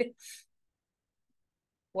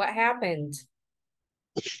 What happened?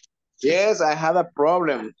 Yes, I had a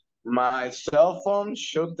problem. My cell phone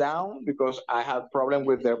shut down because I had problem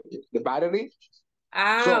with the battery.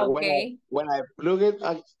 So Okay. when I plug it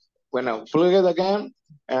again,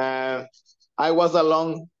 I was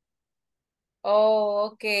alone.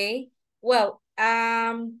 Oh, okay. Well,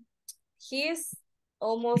 he's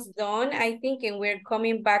almost done, I think, and we're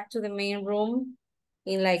coming back to the main room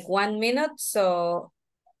in like 1 minute. So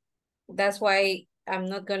that's why I'm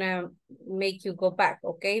not gonna make you go back,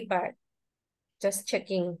 okay? But just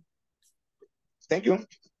checking. Thank you.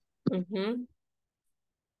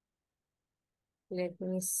 Let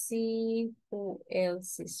me see who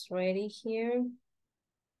else is ready here.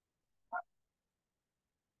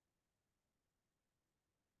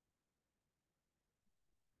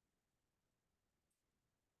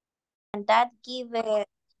 And that give us.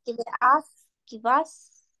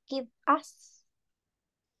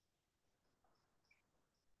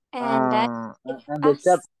 And that give And the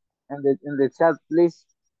chat, us. in the chat, please.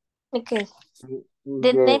 Okay. Is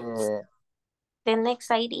The next The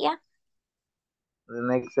next idea. The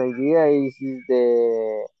next idea is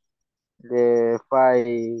the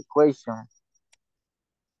five question.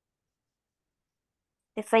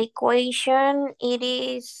 The fake question, it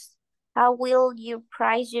is, how will you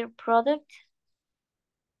price your product?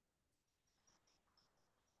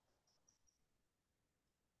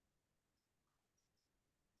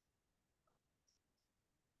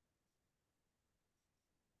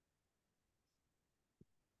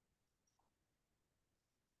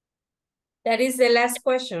 That is the last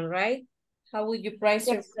question, right? How would you price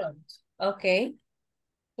your Yes. product? Okay.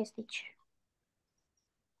 Yes, teacher.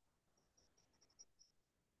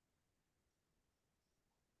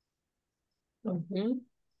 Mhm.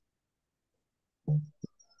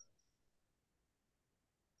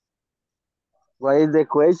 What is the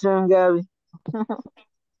question, Gabby?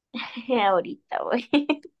 Ahorita voy.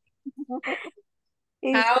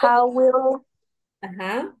 Is How?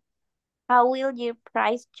 Uh-huh. how will you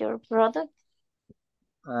price your product?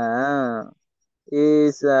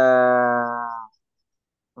 Is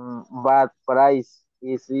bad price.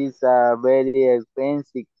 Is very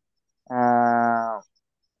expensive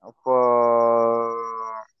for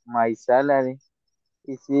my salary.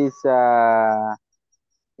 It is a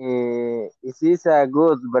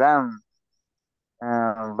good brand,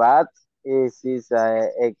 but it is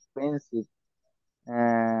expensive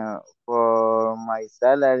for my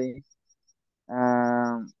salary.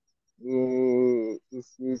 Um, it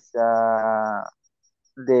is the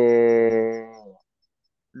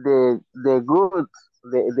the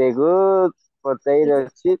good potato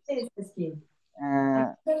chips,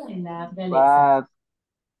 uh,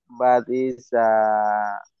 but it's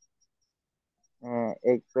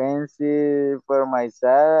expensive for my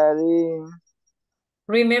salary.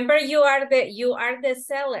 Remember, you are the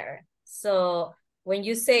seller. So when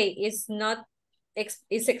you say it's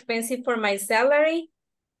expensive for my salary,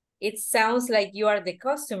 it sounds like you are the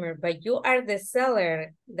customer, but you are the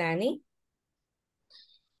seller, Danny.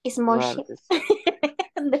 It's more cheap.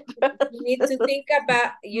 You need to think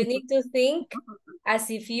you need to think as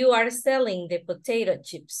if you are selling the potato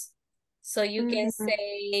chips. So you can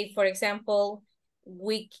say, for example,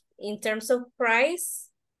 in terms of price,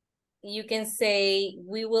 you can say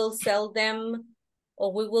we will sell them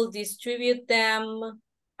or we will distribute them,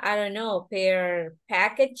 I don't know, per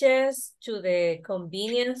packages to the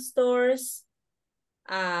convenience stores,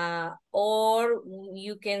 or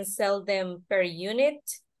you can sell them per unit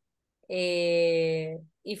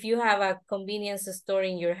if you have a convenience store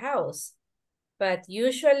in your house. But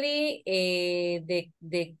usually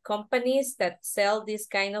the companies that sell this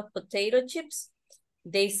kind of potato chips,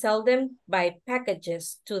 they sell them by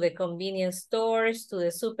packages to the convenience stores, to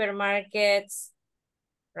the supermarkets,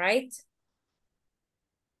 right?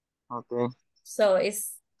 Okay. So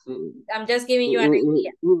I'm just giving you an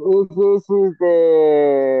idea. This is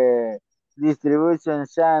the distribution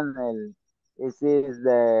channel. This is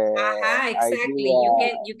the Exactly.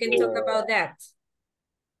 idea. You can talk about that.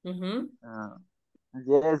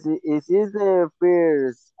 Yes, it is the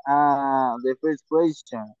first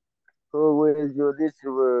question. Who will you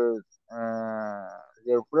distribute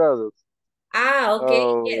your product? Okay.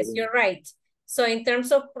 Yes, you're right. So in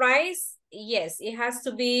terms of price, yes, it has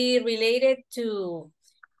to be related to,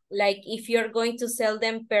 like, if you're going to sell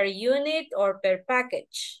them per unit or per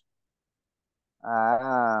package.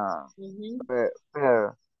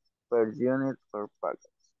 Per unit per package.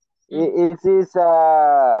 It is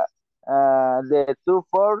the two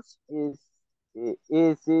fourths is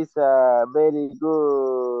a very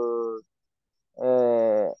good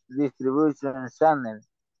distribution channel.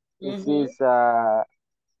 It is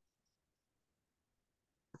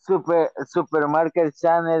supermarket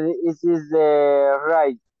channel. It is the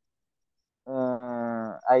right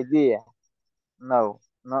idea. No,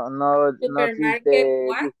 not is Supermarket the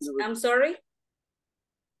what? I'm sorry?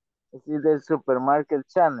 it is the supermarket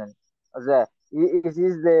channel. O sea, it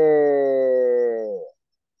is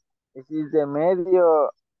the medio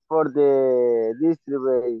for the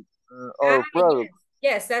distribute or product.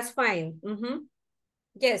 Yes, that's fine.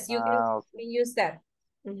 Yes, you can Okay. use that.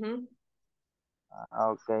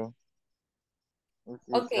 Okay.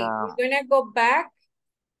 Okay, we're gonna go back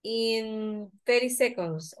in 30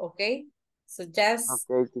 seconds, okay? So just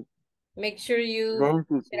okay. make sure you Then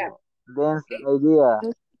set up. idea.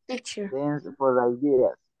 Teacher. Dance for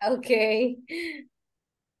ideas. Okay.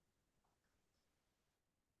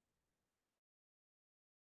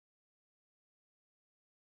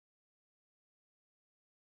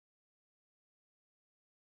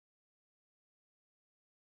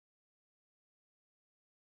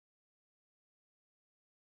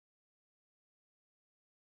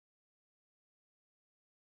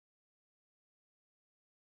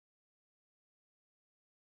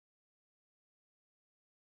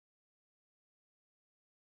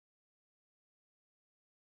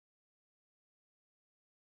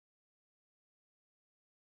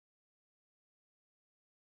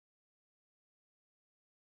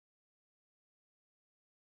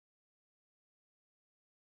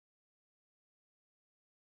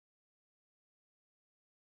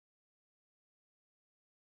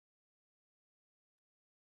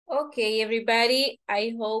 Okay, everybody,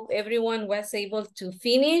 I hope everyone was able to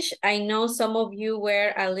finish. I know some of you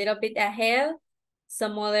were a little bit ahead.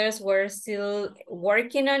 Some others were still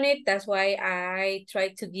working on it. That's why I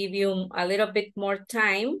tried to give you a little bit more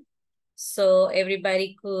time so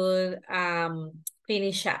everybody could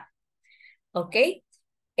finish up. Okay.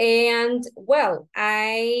 And well,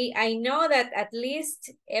 I know that at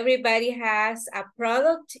least everybody has a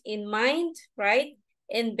product in mind, right?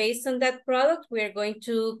 And based on that product, we're going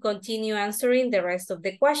to continue answering the rest of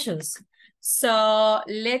the questions. So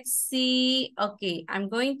let's see. Okay, I'm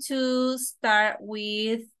going to start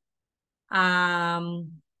with, let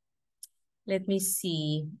me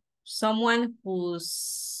see, someone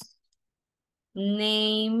whose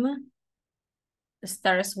name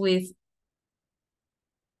starts with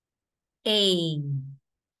A.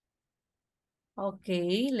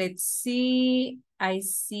 Okay, let's see. I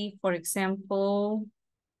see, for example,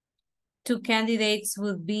 two candidates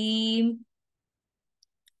would be,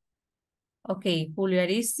 okay, Julio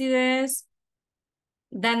Aristides,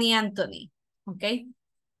 Danny Anthony, okay?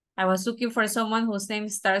 I was looking for someone whose name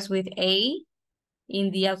starts with A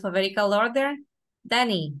in the alphabetical order.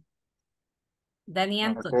 Danny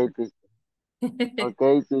Anthony. Okay, teacher.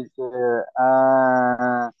 Okay, teacher.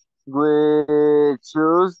 We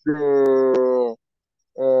choose the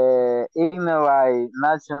Innovate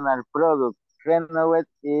national product. Renovate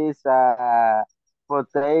is a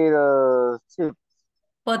potato chip.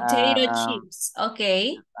 Potato chips,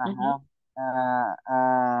 okay. Uh-huh.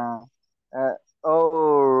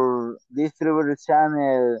 Our distributor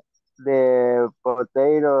channel, the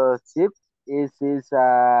potato chip, is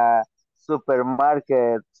a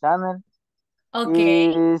supermarket channel.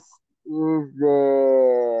 Okay. Is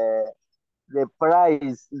the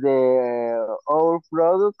price our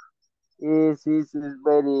product is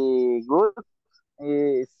very good.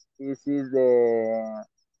 Is the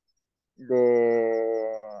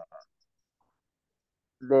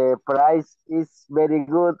the price is very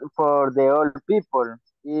good for the old people.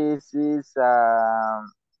 Is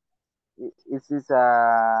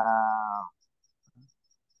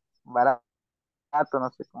barato, no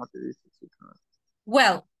sé cómo se dice, chico.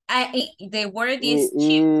 Well, the word Y, is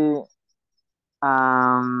cheap.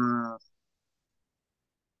 um,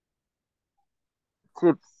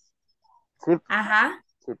 chips, chips, Uh-huh.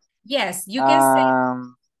 chips. Yes, you can say.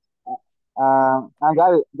 And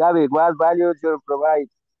Gabi, what value do you provide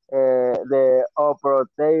the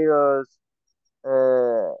potatoes,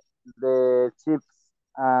 the chips,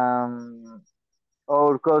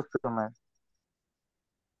 our customers?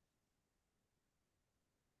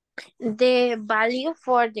 The value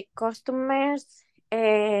for the customers,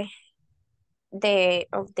 the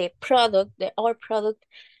product, the our product,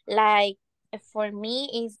 like for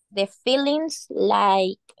me is the feelings,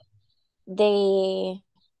 like the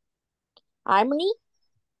harmony,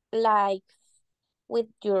 like with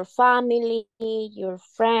your family, your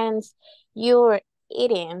friends, you're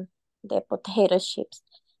eating the potato chips.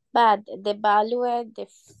 But the value,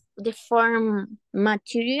 the form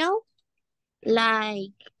material,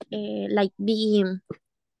 like being,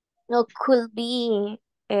 no, could be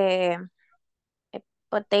uh,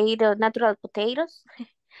 natural potatoes,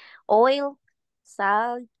 oil,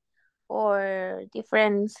 salt, or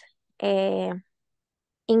different uh,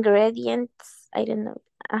 ingredients. I don't know,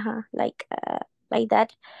 like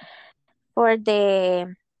that. For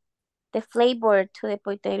the flavor to the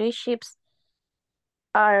potato chips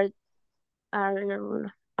are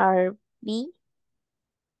are be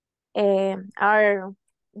are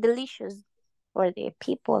delicious for the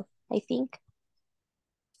people, I think.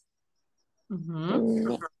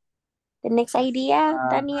 The next idea,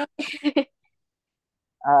 Daniel.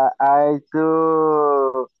 I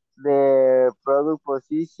do the product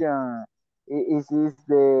position. Is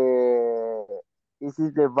the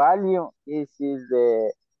value?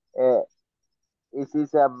 Uh,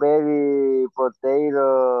 is a very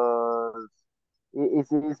potatoes?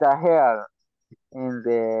 Is a hair in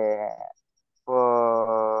the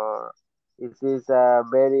for? Is a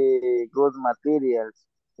very good materials.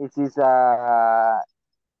 Is a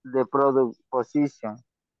the product position.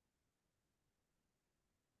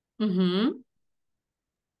 Only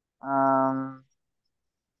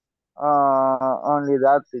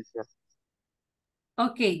that, teacher.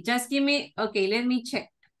 Okay, just give me, okay, let me check.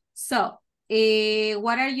 So,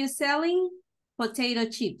 what are you selling? Potato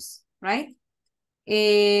chips, right?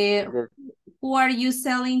 Yes. Who are you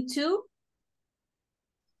selling to?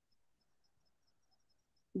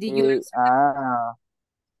 Did you answer?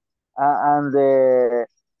 And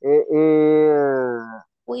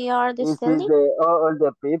We are the is selling? all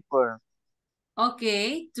the people.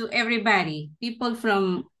 Okay, to everybody, people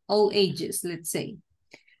from all ages, let's say.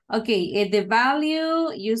 Okay, the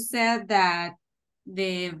value, you said that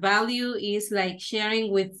the value is like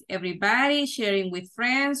sharing with everybody, sharing with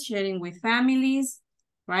friends, sharing with families,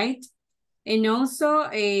 right? And also,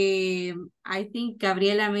 I think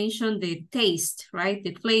Gabriela mentioned the taste, right?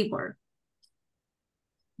 The flavor.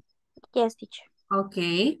 Yes, teacher.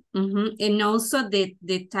 Okay. And also the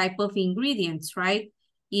type of ingredients, right?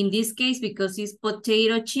 In this case, because it's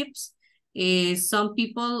potato chips, some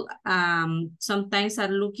people sometimes are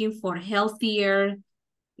looking for healthier,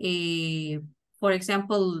 for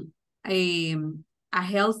example, a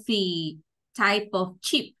healthy type of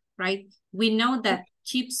chip, right? We know that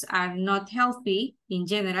chips are not healthy in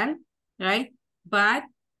general, right? But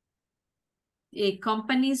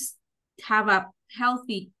companies have a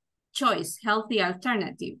healthy choice, healthy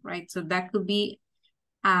alternative, right? So that could be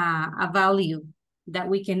a value that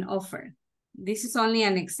we can offer. This is only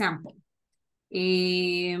an example.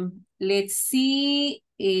 Let's see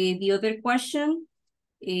the other question.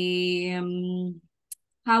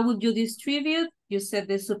 How would you distribute? You said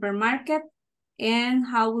the supermarket. And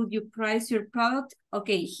how would you price your product?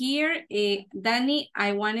 Okay, here, Danny,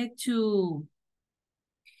 I wanted to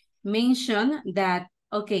mention that,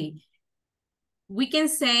 okay, we can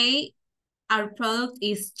say our product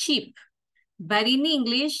is cheap, but in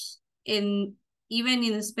English, and even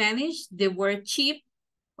in Spanish, the word cheap,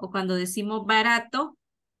 o cuando decimos barato,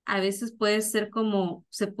 a veces puede ser como,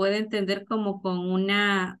 se puede entender como con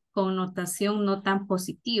una connotación no tan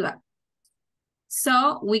positiva.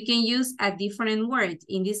 So we can use a different word.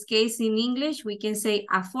 In this case, in English, we can say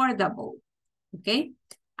affordable, okay?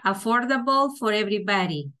 Affordable for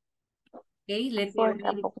everybody. Okay, let me write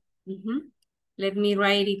it. Let me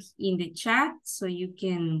write it in the chat so you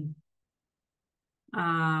can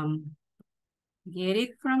get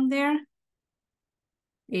it from there.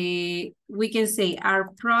 We can say our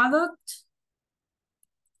product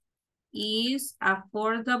is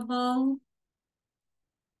affordable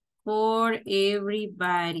for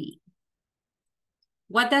everybody.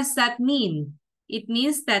 What does that mean? It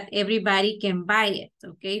means that everybody can buy it,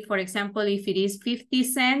 okay? For example, if it is 50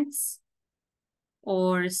 cents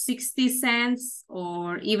or 60 cents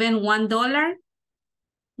or even $1,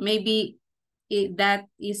 maybe that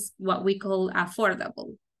is what we call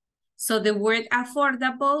affordable. So the word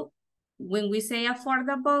affordable, when we say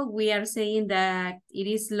affordable, we are saying that it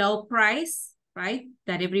is low price, right?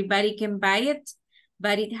 That everybody can buy it,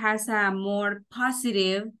 but it has a more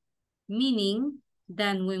positive meaning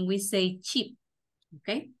than when we say cheap,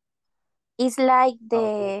 okay? It's like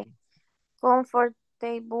the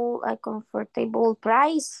comfortable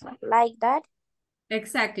price, like that.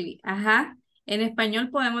 Exactly, ajá. En español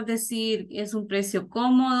podemos decir es un precio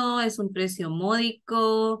cómodo, es un precio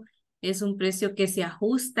módico, es un precio que se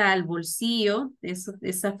ajusta al bolsillo.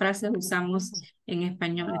 Esa frase usamos en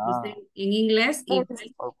español. Entonces, en inglés,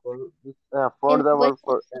 It's affordable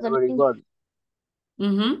for everybody.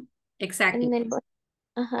 Exactly. En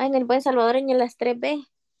el buen salvadoreño las 3B.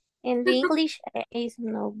 In the English is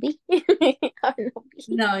no B.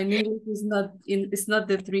 No, in English it's not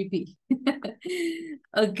the 3B.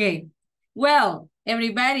 Okay. Well,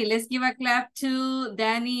 everybody, let's give a clap to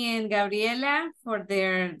Danny and Gabriela for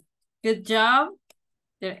their good job,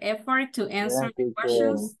 their effort to answer the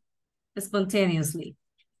questions spontaneously.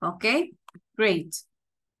 Okay, great.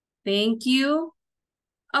 Thank you.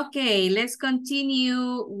 Okay, let's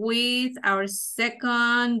continue with our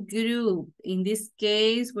second group. In this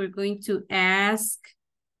case, we're going to ask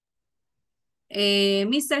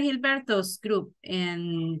Mr. Gilberto's group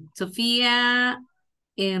and Sofia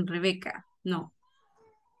and Rebecca. No.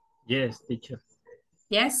 Yes, teacher.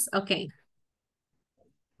 Yes, okay.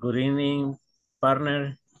 Good evening,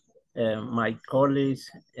 partner. My colleagues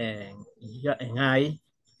and I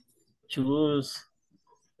choose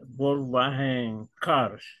Volkswagen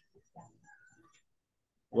cars.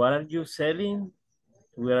 What are you selling?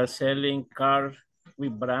 We are selling cars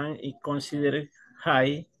with brand is considered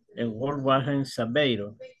high and Volkswagen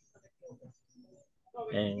Sabeiro.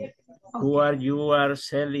 And who are you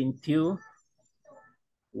selling to?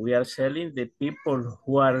 We are selling the people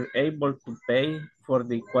who are able to pay for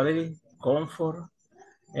the quality, comfort,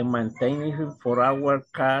 and maintenance for our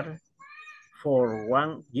car for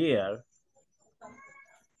 1 year.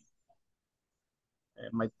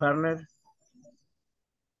 My partner.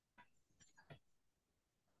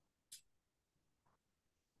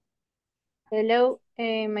 Hello,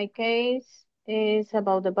 in my case is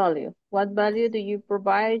about the value. What value do you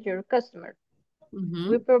provide your customer?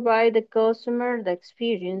 We provide the customer the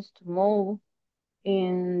experience to move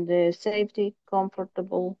in the safety,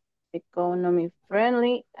 comfortable economy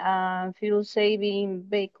friendly and fuel saving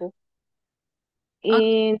vehicle.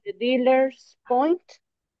 In the dealer's point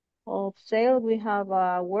of sale, we have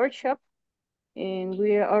a workshop, and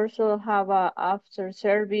we also have a after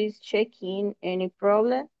service checking any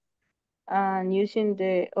problem and using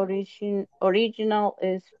the original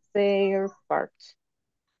spare parts.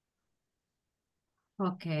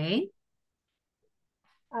 Okay.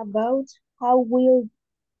 About how will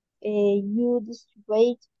you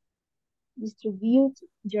distribute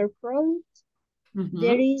your product?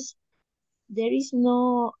 There is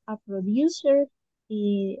no a producer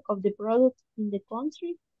of the product in the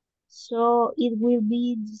country, so it will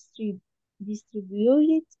be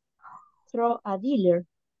distributed through a dealer.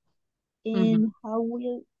 And how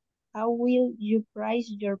will you price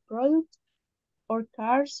your product? Our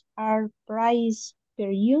cars are priced per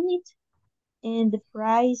unit, and the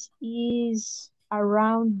price is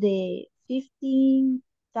around the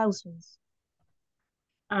 15,000.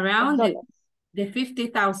 Around the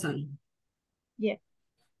 50,000. Yeah.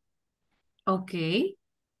 Okay.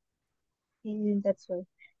 And that's all.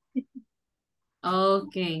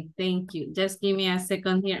 Okay, thank you. Just give me a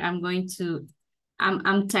second here. I'm going to,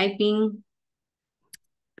 I'm typing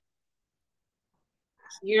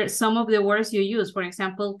here some of the words you use. For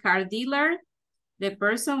example, car dealer, the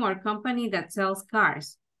person or company that sells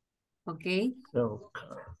cars. Okay. So,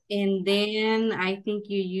 and then I think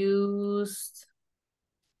you used,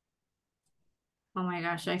 oh my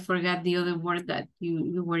gosh, I forgot the other word that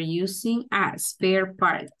you were using. Spare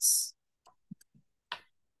parts.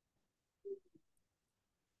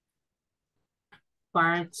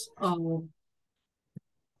 Parts of,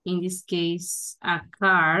 in this case, a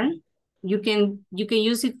car. You can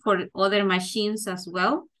use it for other machines as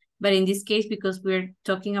well. But in this case, because we're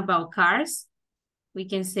talking about cars, we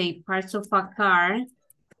can say parts of a car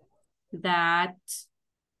that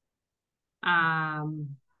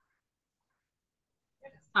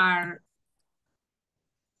are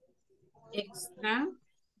extra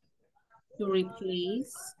to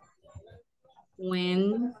replace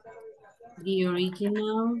when the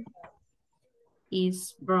original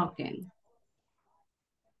is broken.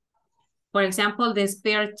 For example, the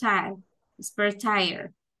spare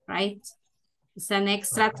tire, right? It's an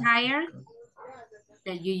extra tire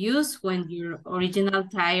that you use when your original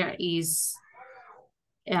tire is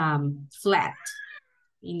flat,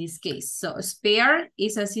 in this case. So spare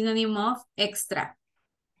is a synonym of extra,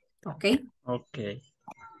 okay? okay.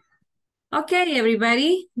 Okay,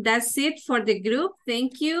 everybody, that's it for the group.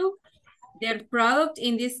 Thank you. Their product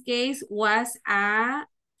in this case was a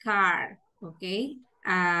car, okay?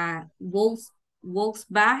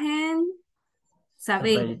 Volkswagen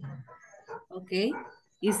Saveiro, okay?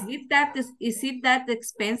 Is it that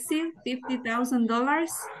expensive? $50,000?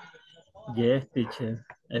 Yes, teacher.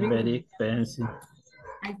 It's very expensive.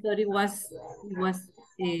 I thought it was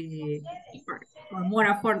cheaper or more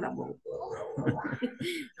affordable.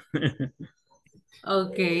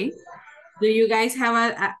 Okay. Do you guys have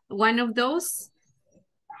a one of those?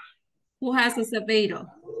 Who has a Saveiro?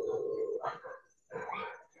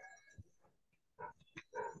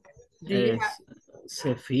 Do you have?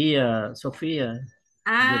 Sophia. Sophia.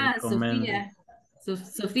 So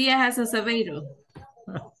Sophia has a Saveiro.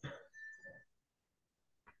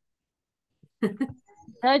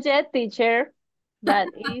 Not yet, teacher, but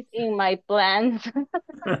it's in my plans.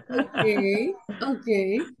 Okay,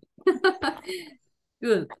 okay.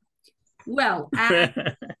 Good. Well,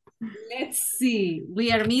 let's see.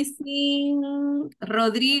 We are missing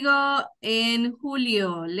Rodrigo and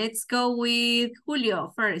Julio. Let's go with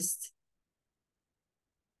Julio first.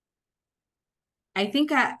 I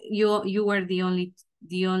think you were the only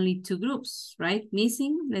two groups, right?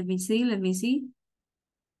 Missing. Let me see.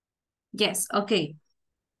 Yes, okay.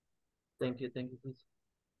 Thank you, please.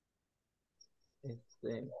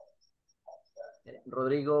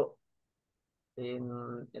 Rodrigo,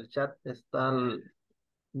 en el chat está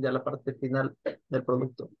ya la parte final del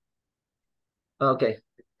producto. Okay.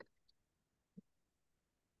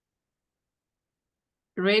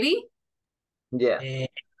 Ready? Yeah.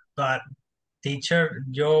 But teacher,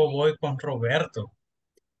 yo voy con Roberto.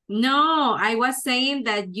 No, I was saying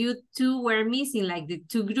that you two were missing, like the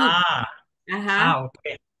two groups.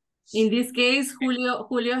 Okay. In this case,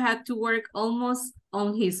 Julio had to work almost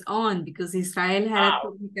on his own because Israel had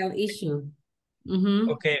a technical issue.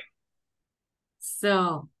 Okay.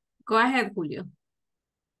 So, go ahead, Julio.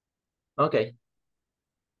 Okay.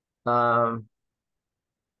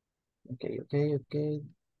 Okay.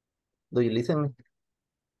 Do you listen?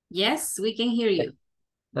 Yes, we can hear you.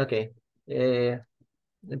 Okay.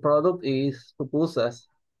 The product is pupusas.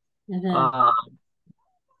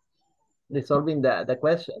 resolving the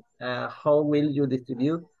question. How will you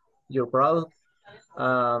distribute your product?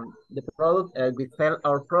 The product, we sell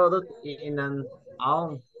our product in an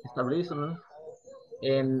own establishment,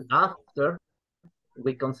 and after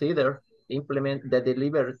we consider implement the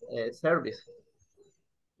delivery service.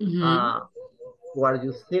 Who are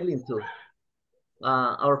you selling to?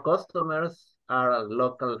 Our customers are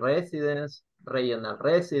local residents, regional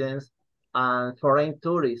residents, and foreign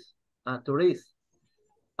tourists, and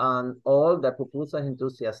all the pupusas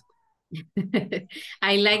enthusiasts.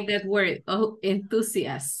 I like that word. Oh,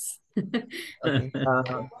 enthusiasts. Okay.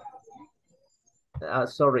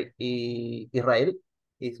 Sorry, Israel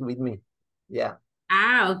is with me. Yeah.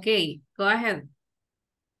 Okay. Go ahead.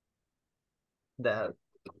 The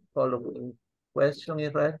following question,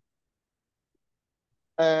 Israel.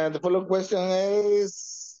 The following question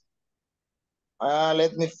is,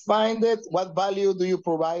 let me find it. What value do you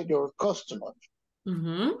provide your customer?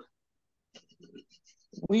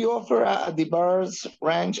 We offer a diverse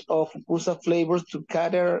range of pupusa flavors to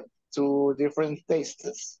cater to different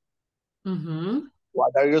tastes.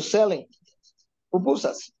 What are you selling?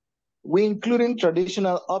 Pupusas. We include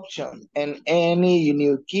traditional options and any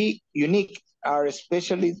unique are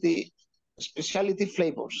specialty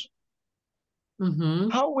flavors.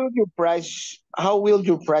 How will you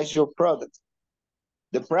price your product?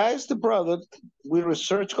 The product, we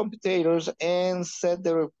research competitors and set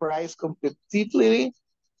their price competitively,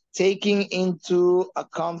 taking into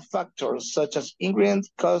account factors such as ingredient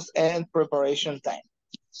cost and preparation time.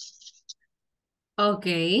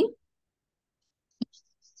 Okay.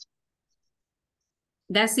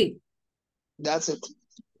 That's it. That's it.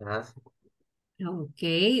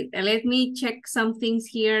 Okay, let me check some things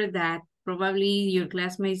here that probably your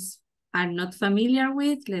classmates are not familiar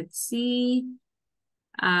with. Let's see.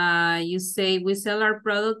 You say we sell our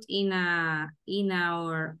product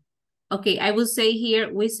okay, I will say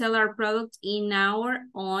here, we sell our product in our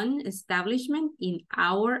own establishment,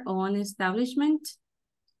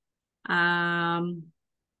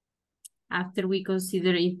 after we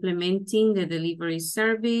consider implementing the delivery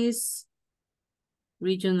service,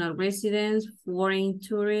 regional residents, foreign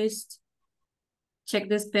tourists. Check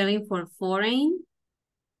the spelling for foreign.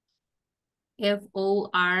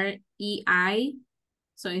 F-O-R-E-I.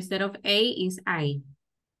 So instead of A is I.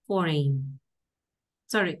 Foreign.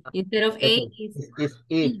 Sorry, instead of A is E. Yes.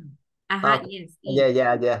 E.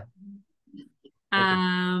 Yeah.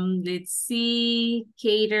 Let's see.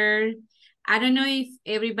 Cater. I don't know if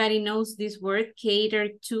everybody knows this word, cater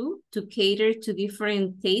to cater to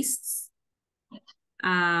different tastes.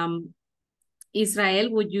 Israel,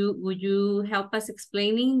 would you help us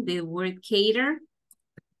explaining the word cater?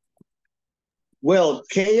 Well,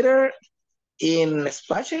 cater in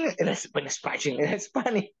Spanish.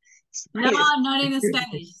 No, not in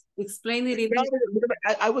Spanish. Explain it in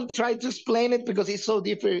I will try to explain it because it's so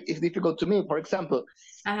different. It's difficult to me. For example,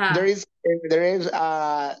 there is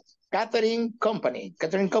a catering company.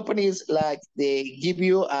 Catering companies, like, they give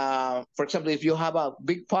you, for example, if you have a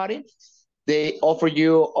big party, they offer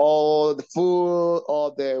you all the food,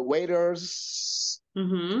 all the waiters,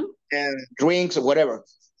 and drinks or whatever.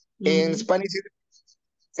 In Spanish,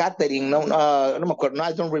 catering. No,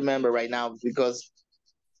 I don't remember right now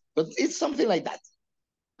but it's something like that.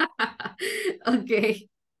 Okay.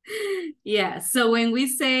 Yeah, so when we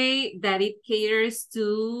say that it caters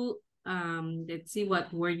to, let's see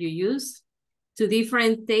what word you use, to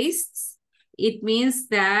different tastes, it means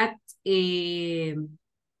that,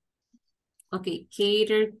 okay,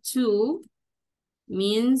 cater to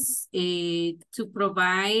means to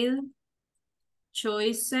provide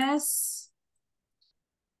choices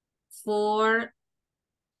for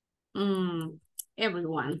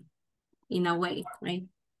everyone, in a way, right?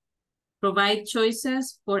 Provide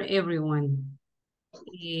choices for everyone.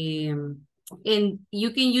 And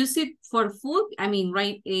you can use it for food. I mean,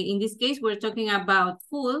 right, in this case, we're talking about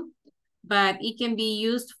food, but it can be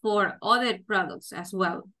used for other products as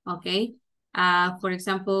well, okay? For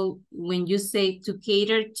example, when you say to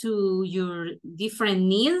cater to your different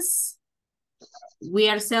needs, we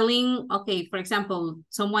are selling, okay, for example,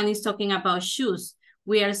 someone is talking about shoes.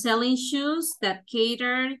 We are selling shoes that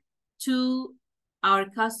cater to our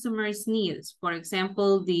customers' needs. For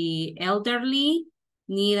example, the elderly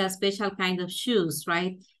need a special kind of shoes,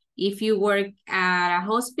 right? If you work at a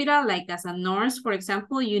hospital, like as a nurse, for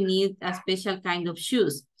example, you need a special kind of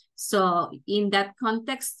shoes. So in that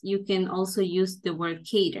context, you can also use the word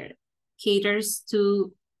cater. Caters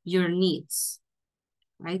to your needs,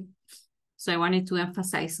 right? So I wanted to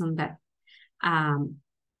emphasize on that,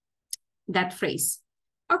 that phrase.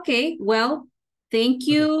 Okay, well, Thank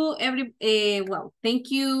you,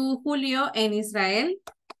 thank you, Julio and Israel,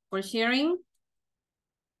 for sharing.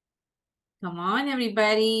 Come on,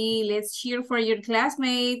 everybody. Let's cheer for your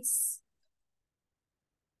classmates.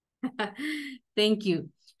 Thank you.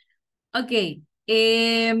 Okay.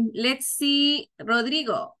 Let's see,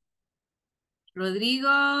 Rodrigo.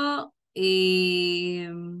 Rodrigo,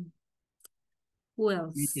 who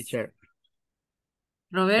else? Me, teacher.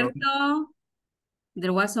 Roberto.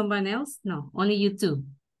 There was someone else? No, only you two.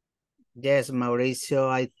 Yes, Mauricio,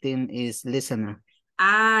 I think is listener.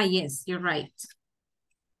 Ah, yes, you're right.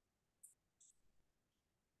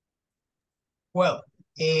 Well,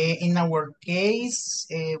 in our case,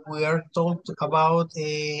 we are told about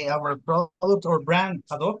our product or brand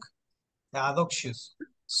ad hoc shoes.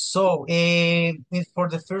 So, for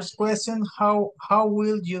the first question, how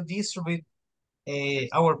will you distribute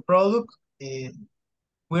our product?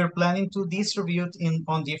 We're planning to distribute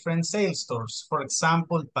on different sales stores. For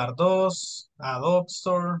example, Pardos, ad hoc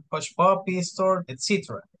store, Hush Puppy store,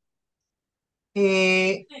 etc.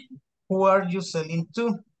 Who are you selling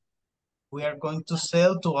to? We are going to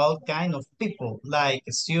sell to all kinds of people, like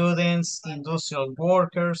students, industrial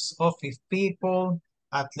workers, office people,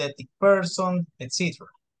 athletic person, etc.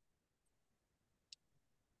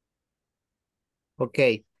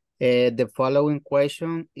 Okay, the following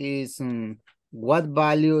question is, what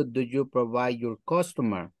value do you provide your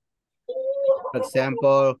customer? For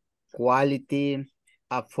example, quality,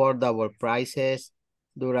 affordable prices,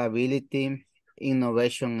 durability,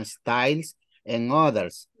 innovation styles, and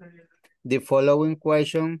others. The following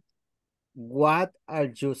question, what are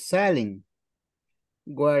you selling?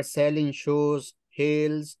 We're selling shoes,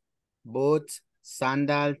 heels, boots,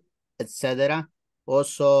 sandals, etc.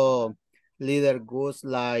 Also, leather goods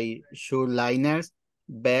like shoe liners,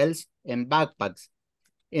 belts, and backpacks.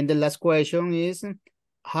 And the last question is,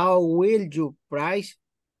 how will you price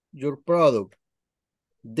your product?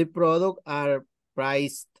 The products are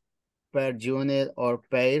priced per unit or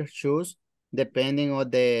per shoes, depending on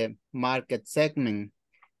the market segment.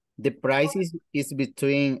 The price is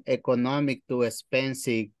between economic to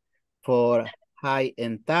expensive for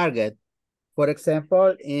high-end target. For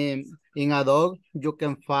example, in a dog, you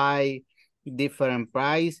can find different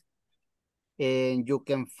price, and you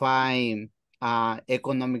can find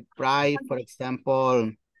economic price, for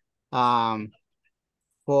example,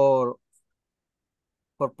 for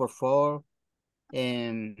 4x4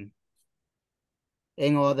 and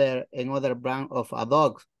other brand of a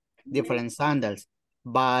dog, different sandals.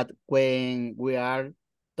 But when we are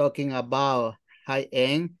talking about high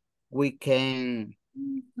end, we can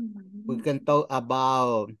talk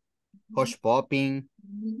about Hush Popping,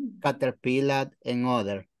 Caterpillar, and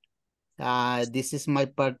other. This is my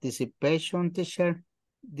participation, teacher.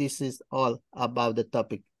 This is all about the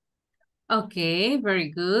topic. Okay,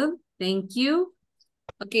 very good. Thank you.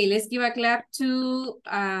 Okay, let's give a clap to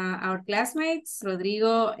our classmates,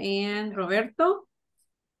 Rodrigo and Roberto.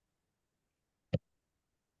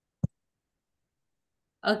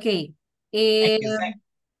 Okay.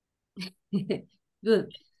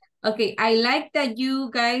 Good. Okay, I like that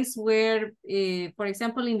you guys were, for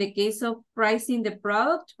example, in the case of pricing the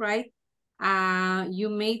product, right? You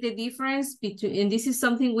made the difference between, and this is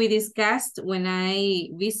something we discussed when I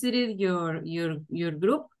visited your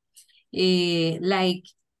group.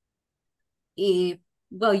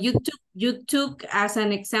 Well, you took as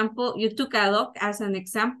an example, you took ad hoc as an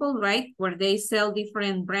example, right? Where they sell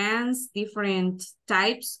different brands, different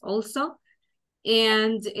types also.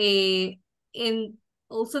 And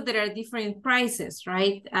also there are different prices,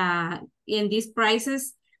 right? And these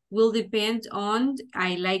prices will depend on,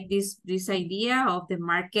 I like this idea of the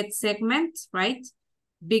market segment, right?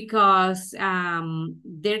 Because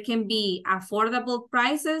there can be affordable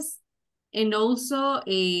prices and also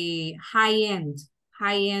a high-end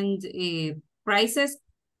prices,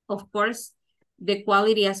 of course, the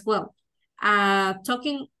quality as well.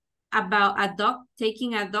 Talking about a dog,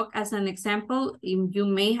 taking a dog as an example, you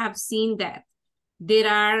may have seen that there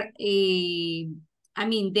are they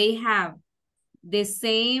have the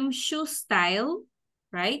same shoe style,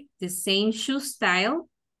 right? The same shoe style,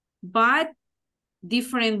 but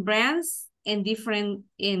different brands and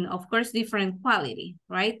of course, different quality,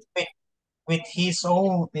 right? With his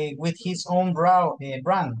own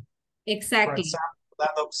brand. Exactly. For example,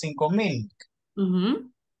 that of 5,000.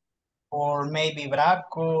 Or maybe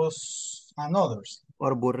Bracos and others.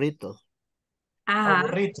 Or Burritos. Or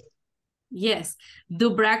Burritos. Yes. Do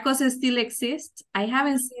Bracos still exist? I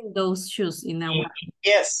haven't seen those shoes in a while.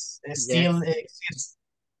 Yes, still exist.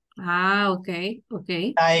 Okay.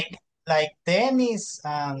 Okay. Like tennis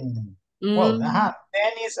and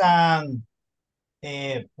tennis and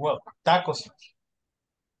Well, tacos.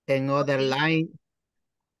 Another line,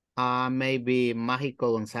 maybe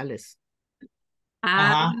Mágico González.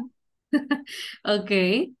 Ah,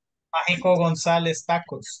 okay. Mágico González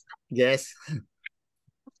tacos. Yes.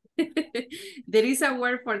 There is a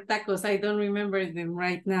word for tacos. I don't remember them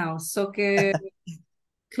right now. Soccer.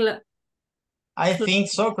 I think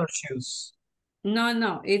soccer shoes.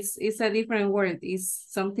 No, it's a different word. It's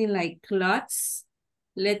something like clots.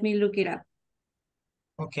 Let me look it up.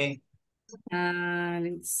 Okay.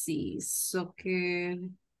 Let's see. Soccer.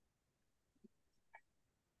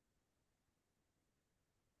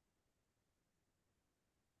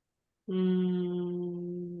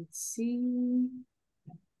 Let's see.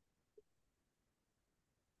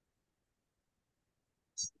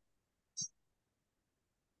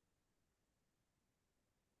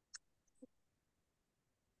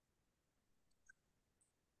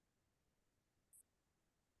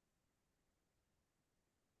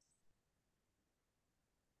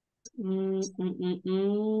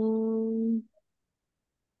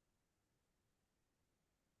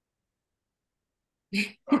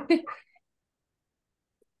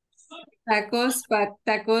 Tacos,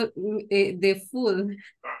 tacos de food.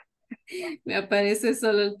 Me aparece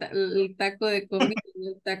solo el taco de comida, no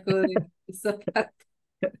el taco de zapato.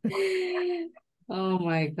 Oh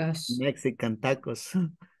my gosh. Mexican tacos.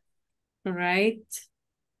 Right.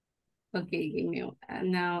 Okay, give me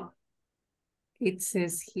now. It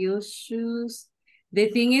says heel shoes. The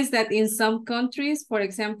thing is that in some countries, for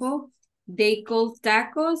example, they call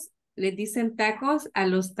tacos, le dicen tacos a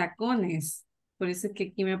los tacones. Por eso que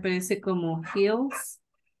aquí me aparece como heels.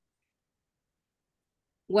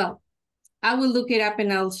 Well, I will look it up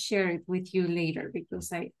and I'll share it with you later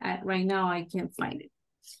because I right now I can't find it.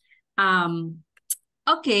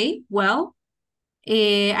 Okay, well,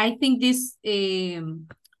 I think this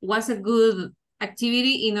was a good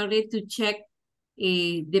activity in order to check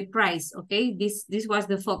the price, okay? This was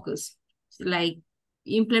the focus, like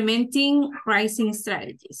implementing pricing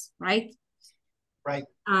strategies, right? Right.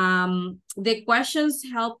 The questions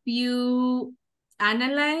help you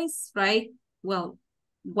analyze, right? Well,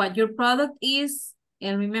 what your product is,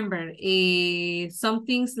 and remember, some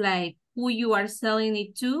things like who you are selling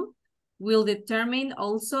it to will determine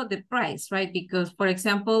also the price, right? Because, for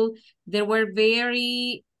example, there were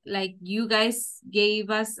like you guys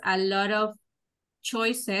gave us a lot of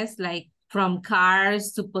choices, like from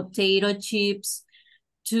cars to potato chips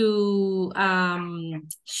to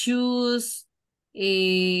shoes,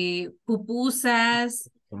 pupusas.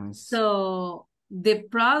 So the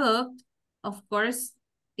product, of course,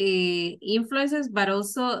 influences, but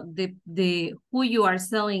also the who you are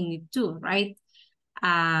selling it to, right?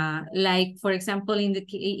 Like for example, in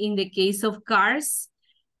the case of cars,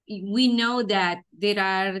 we know that there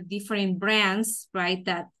are different brands, right,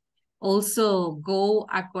 that also go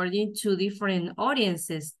according to different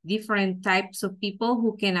audiences, different types of people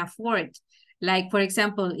who can afford. Like for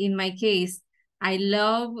example, in my case, I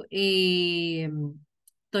love Toyota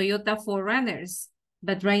 4Runners,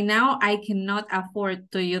 but right now I cannot afford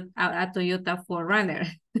a Toyota 4Runner.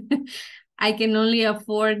 I can only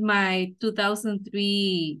afford my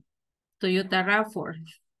 2003 Toyota RAV4.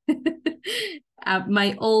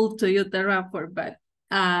 My old Toyota RAV4, but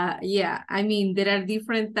yeah, I mean, there are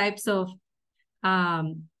different types of,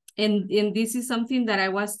 and this is something that I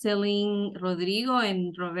was telling Rodrigo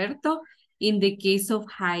and Roberto in the case of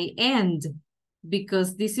high end,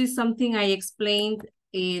 because this is something I explained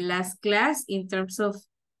last class in terms of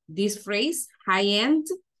this phrase, high end,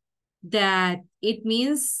 that it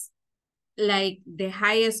means like the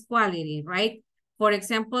highest quality, right? For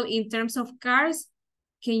example, in terms of cars,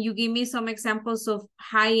 can you give me some examples of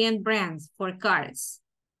high-end brands for cars?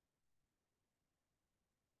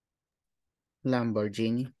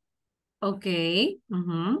 Lamborghini. Okay.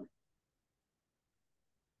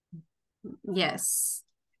 Yes.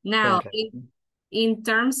 Now, in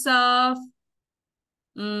terms of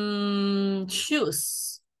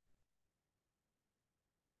shoes.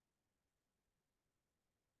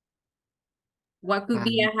 What could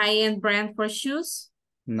be a high-end brand for shoes?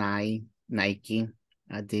 Nike,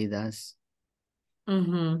 Adidas.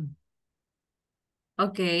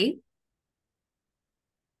 Okay.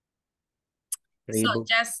 Reebok.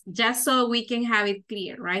 So just so we can have it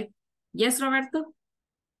clear, right? Yes, Roberto?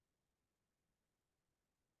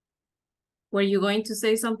 Were you going to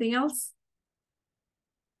say something else?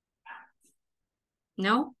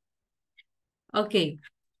 No? Okay.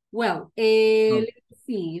 Well, let's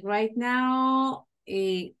see. Right now,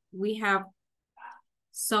 we have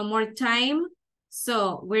some more time.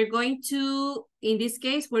 So we're going to, in this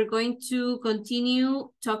case, we're going to continue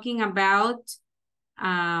talking about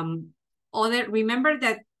remember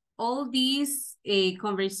that all these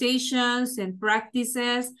conversations and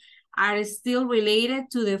practices are still related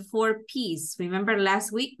to the 4 Ps. Remember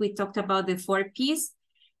last week we talked about the 4 Ps.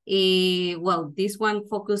 Well, this one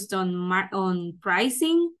focused on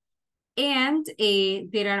pricing, and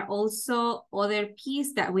there are also other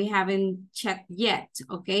Ps that we haven't checked yet.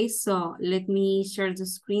 Okay, so let me share the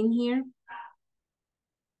screen here.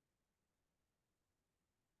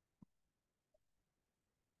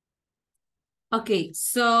 Okay,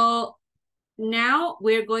 so now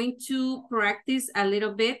we're going to practice a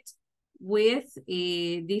little bit with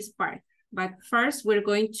this part. But first, we're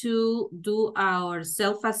going to do our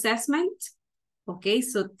self-assessment. Okay,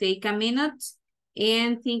 so take a minute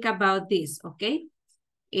and think about this, okay?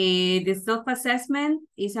 The self-assessment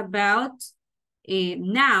is about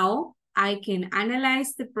now I can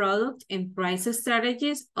analyze the product and price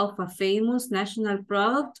strategies of a famous national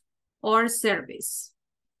product or service.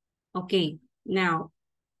 Okay, now,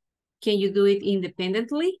 can you do it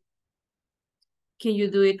independently? Can you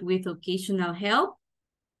do it with occasional help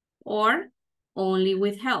or only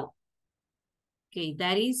with help? Okay,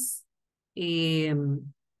 that is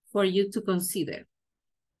for you to consider.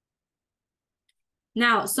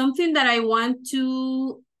 Now, something that I want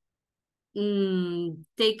to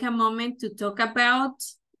take a moment to talk about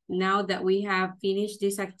now that we have finished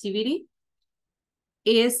this activity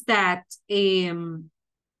is that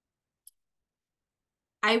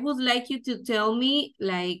I would like you to tell me,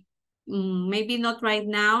 like, maybe not right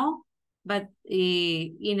now, but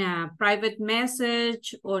in a private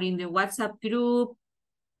message or in the WhatsApp group,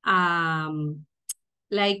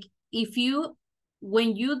 like if you,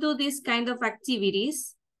 when you do this kind of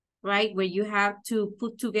activities, right, where you have to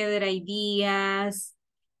put together ideas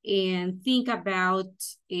and think about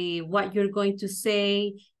what you're going to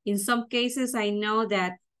say. In some cases, I know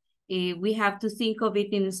that we have to think of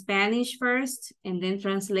it in Spanish first and then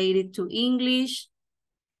translate it to English.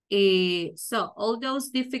 So all those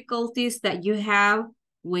difficulties that you have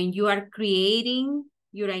when you are creating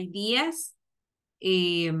your ideas,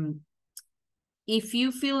 if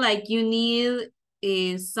you feel like you need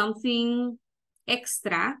something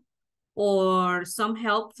extra or some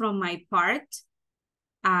help from my part,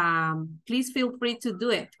 please feel free to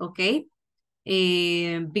do it, okay?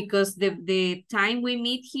 Because the time we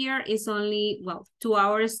meet here is only, well, 2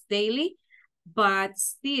 hours daily, but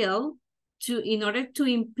still, in order to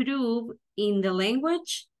improve in the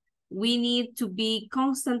language, we need to be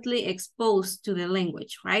constantly exposed to the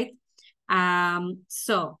language, right?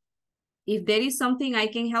 So if there is something I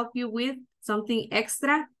can help you with, something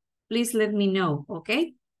extra, please let me know,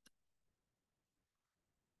 okay?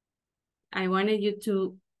 I wanted you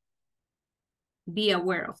to be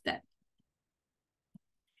aware of that.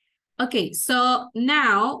 Okay, so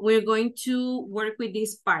now we're going to work with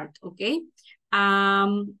this part, okay?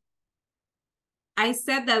 I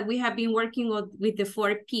said that we have been working with the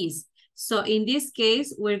 4 Ps. So in this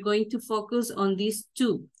case, we're going to focus on these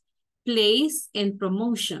 2, place and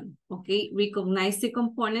promotion, okay? Recognize the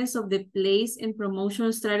components of the place and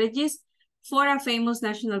promotion strategies for a famous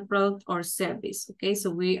national product or service, okay? So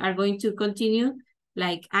we are going to continue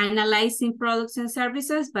like analyzing products and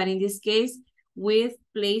services, but in this case, with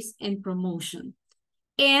place and promotion.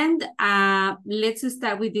 And let's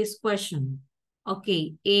start with this question.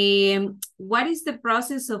 Okay, what is the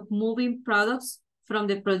process of moving products from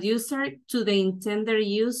the producer to the intended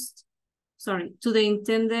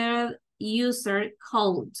user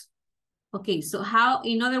called? Okay, so how,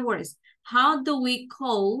 in other words, how do we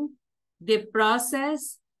call the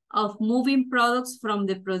process of moving products from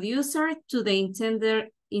the producer to the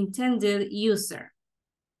intended user?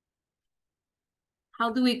 How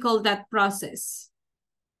do we call that process?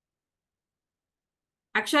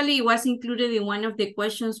 Actually, it was included in one of the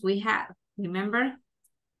questions we had, remember?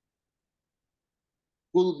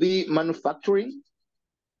 Could be manufacturing.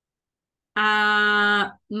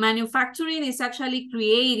 Manufacturing is actually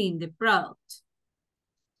creating the product,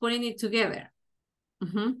 putting it together.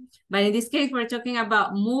 But in this case, we're talking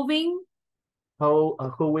about moving. How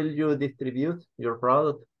will you distribute your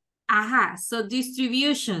product? So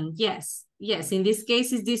distribution, yes. Yes, in this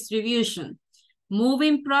case, it's distribution.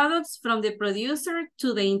 Moving products from the producer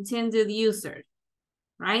to the intended user,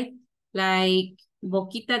 right? Like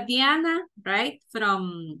Boquita Diana, right?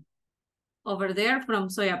 From over there, from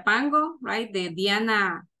Soyapango, right? The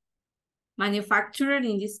Diana manufacturer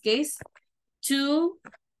in this case, to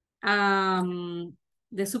the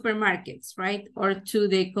supermarkets, right? Or to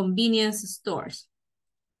the convenience stores.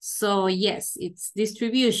 So yes, it's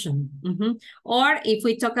distribution. Or if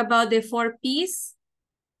we talk about the 4 Ps,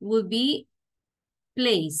 would be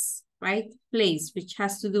place, right? Place, which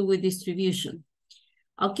has to do with distribution.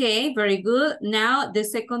 Okay, very good. Now the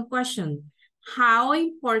second question. How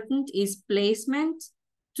important is placement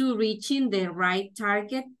to reaching the right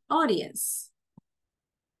target audience?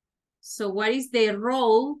 So what is the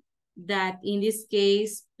role that in this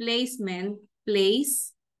case placement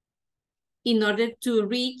plays in order to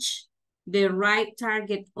reach the right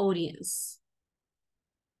target audience?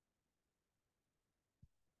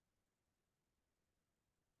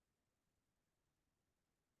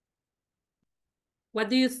 What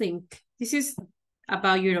do you think? This is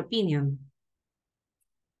about your opinion.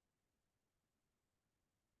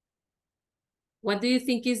 What do you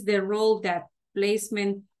think is the role that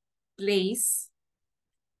placement plays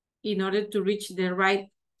in order to reach the right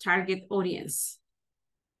target audience?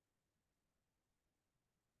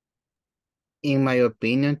 In my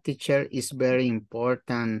opinion, teacher, it's very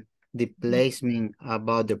important the placement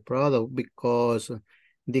about the product because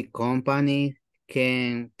the company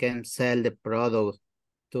can sell the product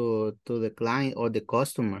to the client or the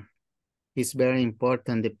customer. It's very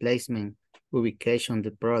important the placement, ubication of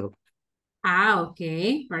the product. Ah,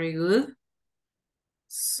 okay, very good.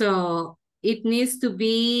 So it needs to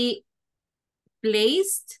be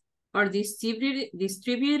placed or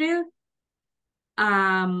distributed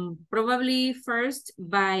probably first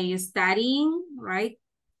by studying, right,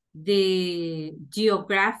 the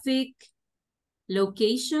geographic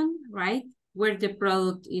location, right, where the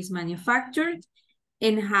product is manufactured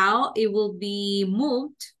and how it will be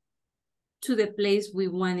moved to the place we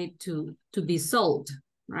want it to be sold,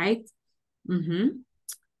 right?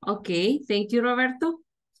 Okay, thank you, Roberto.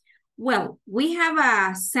 Well, we have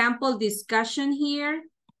a sample discussion here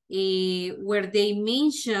where they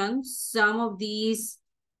mention some of these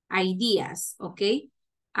ideas, okay?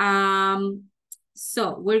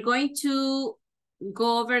 So we're going to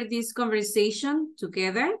go over this conversation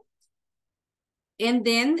together. And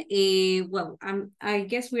then, well, I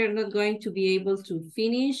guess we are not going to be able to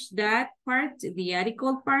finish that part, the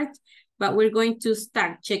article part, but we're going to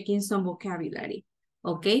start checking some vocabulary.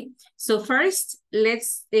 Okay, so first,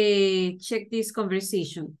 let's check this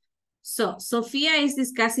conversation. So, Sophia is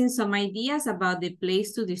discussing some ideas about the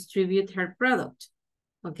place to distribute her product.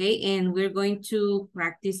 Okay, and we're going to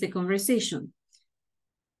practice the conversation.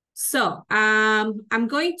 So, I'm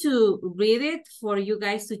going to read it for you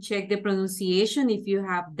guys to check the pronunciation if you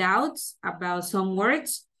have doubts about some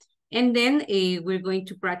words. And then we're going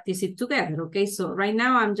to practice it together, okay? So right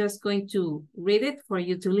now, I'm just going to read it for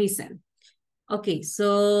you to listen. Okay,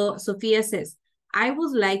 so Sophia says, I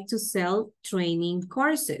would like to sell training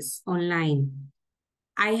courses online.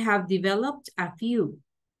 I have developed a few,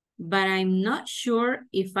 but I'm not sure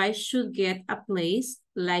if I should get a place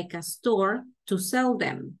like a store to sell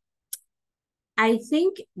them. I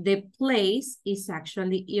think the place is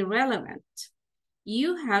actually irrelevant.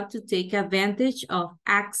 You have to take advantage of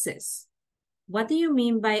access. What do you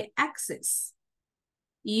mean by access?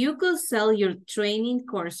 You could sell your training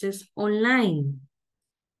courses online.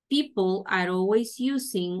 People are always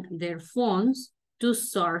using their phones to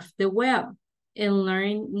surf the web and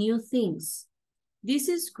learn new things. This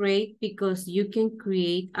is great because you can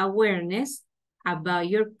create awareness about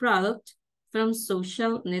your product from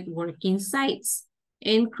social networking sites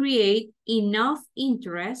and create enough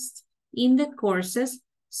interest in the courses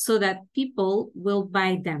so that people will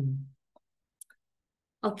buy them.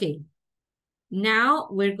 Okay. Now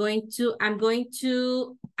I'm going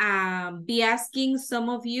to be asking some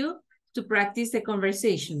of you to practice the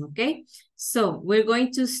conversation, okay? So we're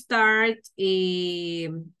going to start,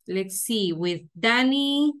 let's see, with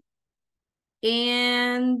Danny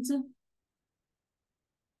and,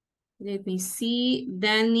 let me see,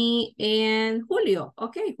 Danny and Julio.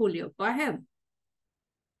 Okay, Julio, go ahead.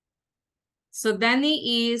 So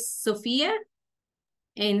Danny is Sophia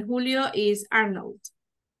and Julio is Arnold.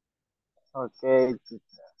 Okay.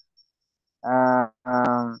 I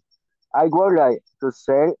would like to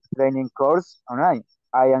sell training course online.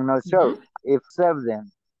 I am not sure if sell them.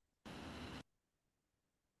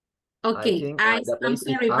 Okay, I'm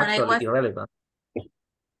sorry, but I was irrelevant.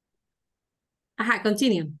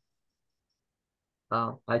 Continue.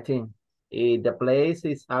 I think the place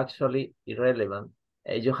is actually irrelevant.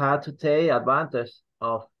 You have to take advantage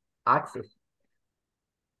of access.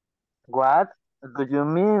 What do you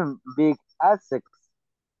mean big access?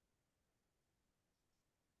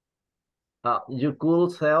 You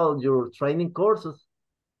could sell your training courses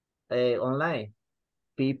online.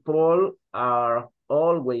 People are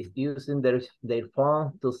always using their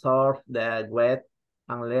phone to surf the web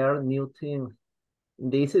and learn new things.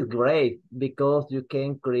 This is great because you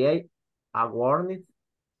can create awareness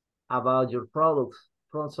about your products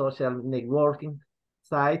from social networking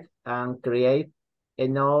site and create a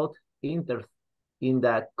note interest in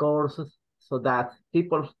the courses so that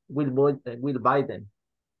people will buy them.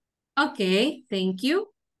 Okay, thank you.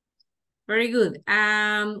 Very good.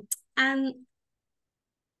 And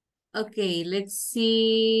okay, let's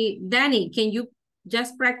see. Danny, can you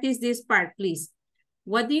just practice this part, please?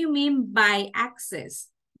 What do you mean by access?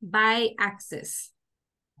 By access.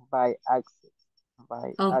 By access.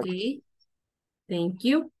 By Okay, access. thank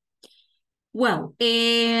you. Well,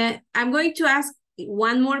 I'm going to ask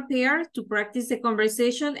one more pair to practice the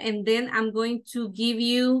conversation, and then I'm going to give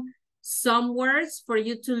you some words for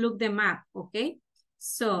you to look them up, okay?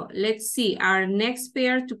 So let's see, our next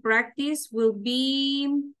pair to practice will be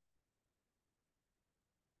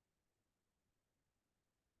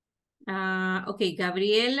okay,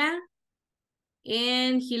 Gabriela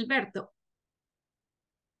and Gilberto.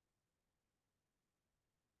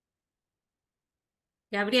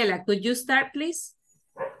 Gabriela, could you start, please?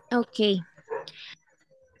 Okay.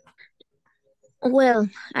 Well,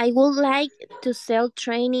 I would like to sell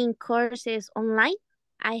training courses online.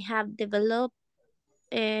 I have developed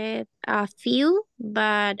a few,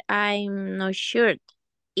 but I'm not sure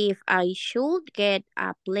if I should get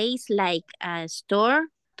a place like a store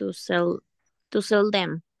to sell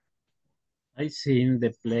them. I think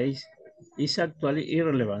the place is actually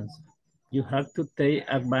irrelevant. You have to take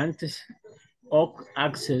advantage of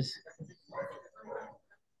access.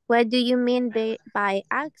 What do you mean by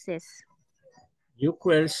access? You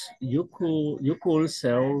could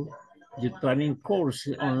sell your training course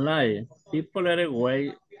online. People are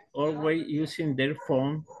always using their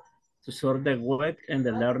phone to surf the web and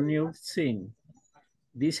learn new things.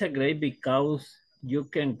 This is great because you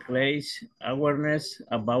can create awareness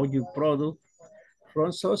about your product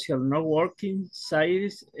from social networking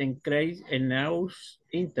sites and create a new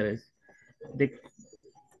interest.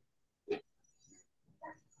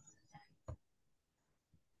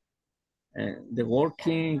 The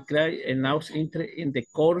working create a new interest in the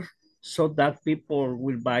course so that people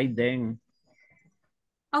will buy them.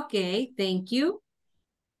 Okay, thank you.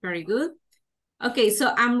 Very good. Okay,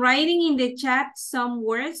 so I'm writing in the chat some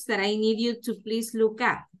words that I need you to please look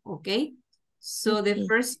up, okay? So okay. The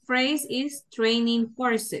first phrase is training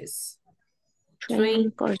courses.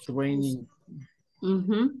 Training courses. Training.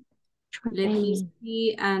 Let me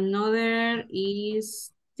see, another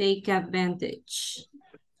is take advantage.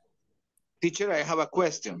 Teacher, I have a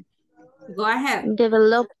question. Go ahead.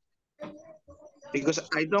 Develop. Because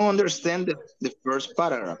I don't understand the first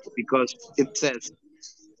paragraph, because it says,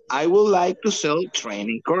 I would like to sell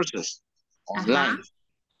training courses online.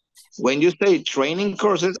 When you say training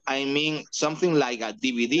courses, I mean something like a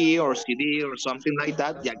DVD or CD or something like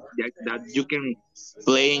that that you can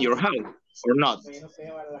play in your house, or not?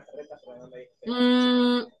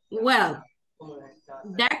 Well,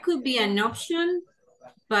 that could be an option,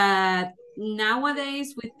 but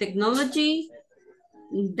nowadays with technology,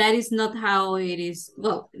 that is not how it is.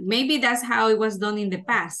 Well, maybe that's how it was done in the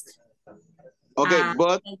past. Okay,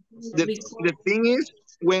 but the thing is,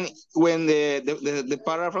 when the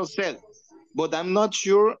paragraph said, but I'm not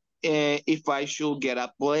sure if I should get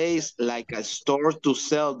a place like a store to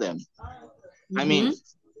sell them. I mean,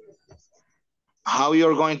 how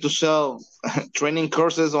you're going to sell training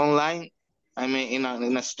courses online? I mean,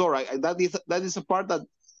 in a store. That is a part that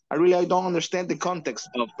I don't understand the context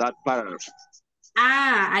of that paragraph.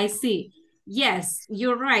 I see. Yes,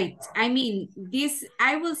 you're right. I mean,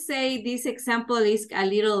 I will say this example is a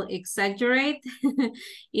little exaggerate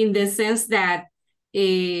in the sense that,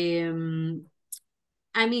 I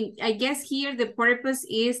mean, I guess here the purpose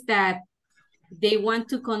is that they want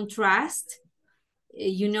to contrast,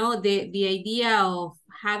 you know, the idea of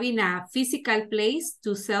having a physical place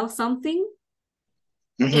to sell something.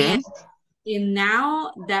 And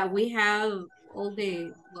now that we have all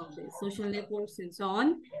the social networks and so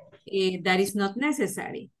on, that is not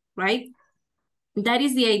necessary, right? That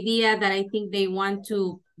is the idea that I think they want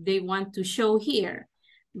to show here.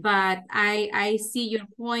 But I see your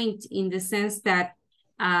point in the sense that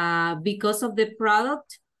because of the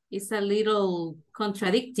product, it's a little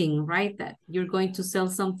contradicting, right? That you're going to sell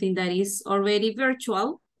something that is already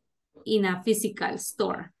virtual in a physical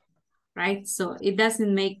store, right? So it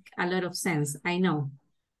doesn't make a lot of sense, I know.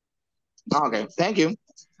 Okay, thank you.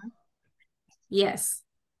 Yes.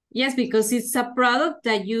 Yes, because it's a product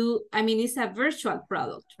that it's a virtual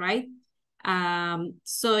product, right?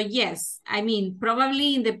 So yes, I mean,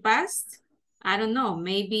 probably in the past, I don't know,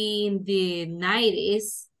 maybe in the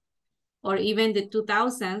 90s or even the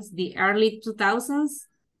 2000s, the early 2000s,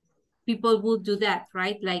 people would do that,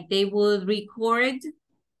 right? Like they would record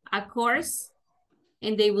a course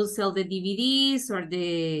and they will sell the DVDs or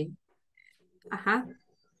the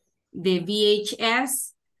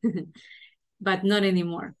VHS, but not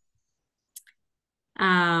anymore.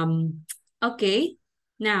 Okay,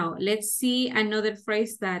 now let's see another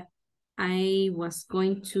phrase that I was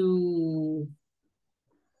going to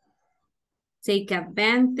take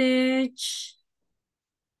advantage.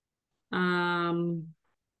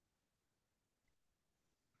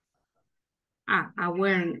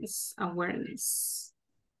 Awareness.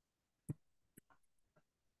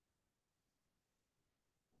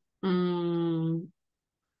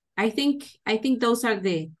 I think those are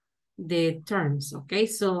the terms. Okay,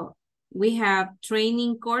 so we have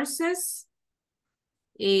training courses,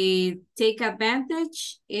 take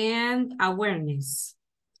advantage, and awareness.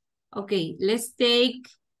 Okay, let's take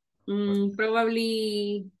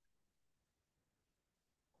probably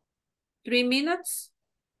 3 minutes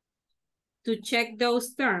to check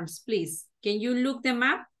those terms, please. Can you look them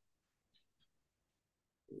up?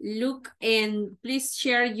 Look and please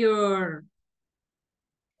share your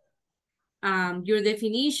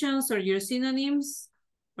definitions or your synonyms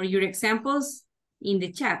or your examples in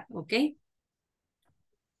the chat, okay?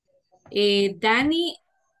 Danny,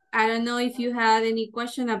 I don't know if you had any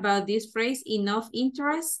question about this phrase, enough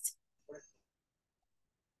interest.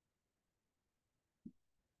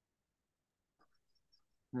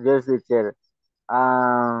 Yes, teacher.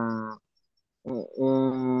 In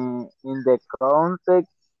the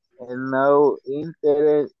context, no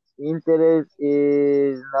interest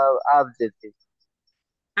is no adjective.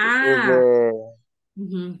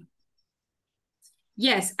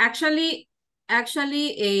 Yes, actually,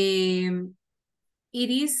 it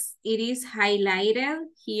is highlighted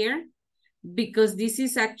here because this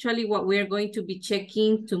is actually what we're going to be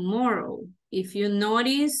checking tomorrow. If you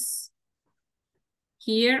notice,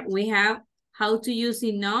 here we have how to use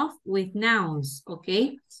enough with nouns,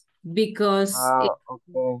 okay? Because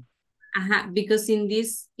because in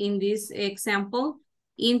this example,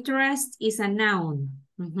 interest is a noun.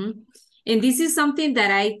 And this is something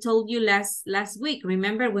that I told you last week.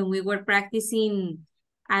 Remember when we were practicing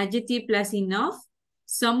adjective plus enough?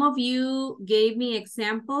 Some of you gave me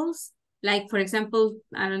examples. Like, for example,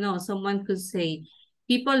 I don't know, someone could say,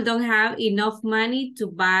 people don't have enough money to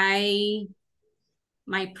buy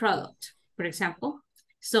my product, for example.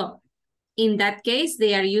 So in that case,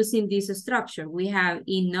 they are using this structure. We have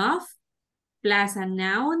enough plus a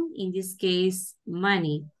noun, in this case,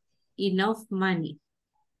 money, enough money.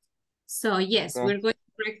 So yes, we're going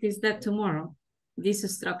to practice that tomorrow, this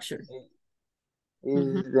structure.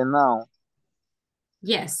 Is the noun.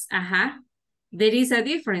 Yes, there is a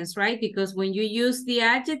difference, right? Because when you use the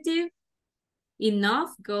adjective, enough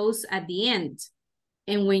goes at the end.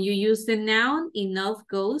 And when you use the noun, enough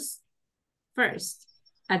goes first,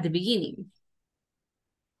 at the beginning.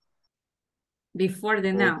 Before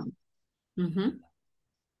the noun.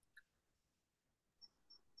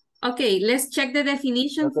 Okay, let's check the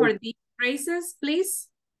definition for these phrases, please.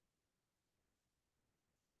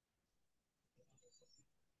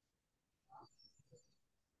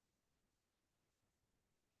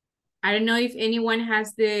 I don't know if anyone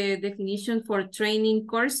has the definition for training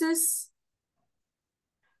courses.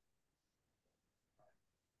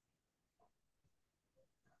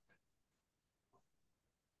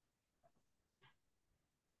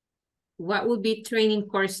 What would be training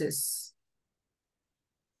courses?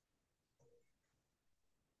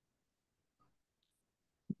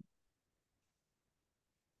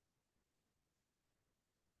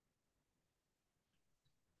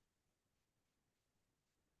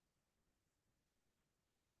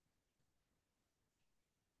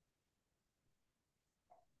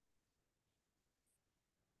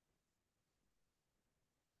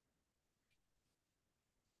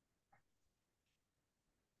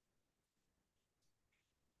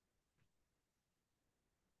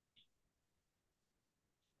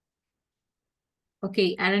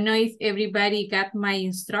 Okay, I don't know if everybody got my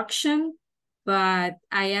instruction, but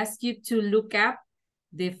I asked you to look up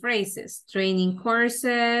the phrases, training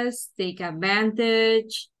courses, take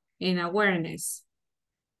advantage, and awareness.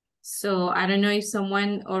 So I don't know if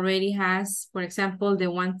someone already has, for example,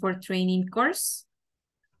 the one for training course.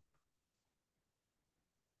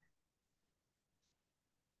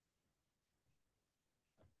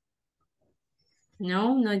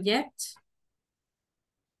 No, not yet.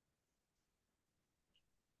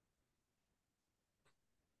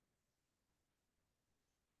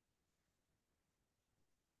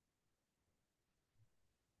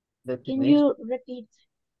 Can you repeat?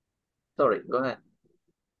 Sorry, go ahead.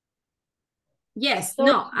 Yes,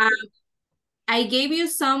 no, I gave you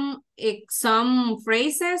some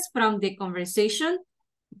phrases from the conversation,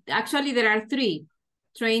 Actually, there are three.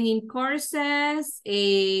 Training courses,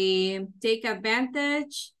 take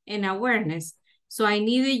advantage, and awareness. So I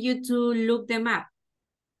needed you to look them up.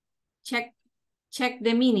 Check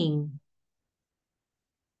the meaning.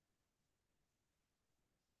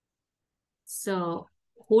 So,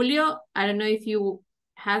 Julio, I don't know if you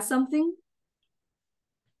have something.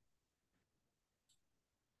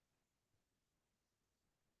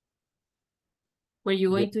 Were you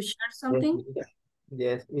going to share something?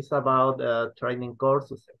 Yes, it's about training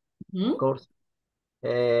courses. Course.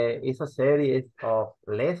 It's a series of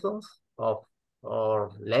lessons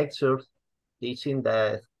or lectures teaching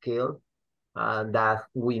the skill that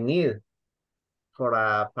we need for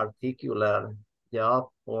a particular job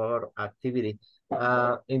or activity.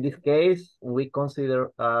 In this case, we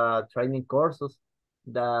consider training courses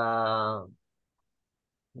the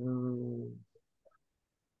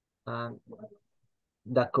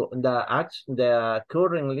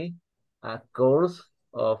currently a course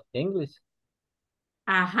of English.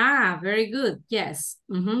 Aha, very good. Yes,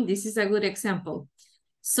 this is a good example.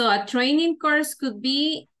 So a training course could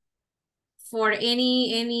be for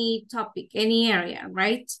any topic, any area,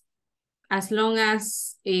 right? As long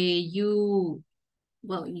as you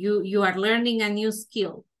are learning a new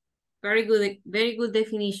skill. Very good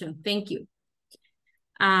definition. Thank you.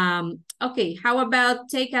 Okay, how about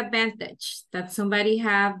take advantage? Does somebody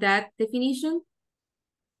have that definition?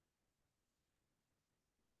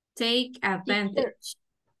 Take advantage.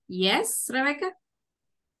 Yes, Rebecca?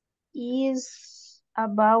 Is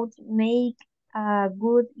about make a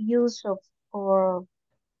good use of or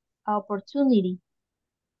opportunity.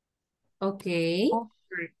 Okay.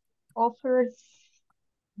 Offered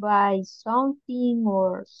by something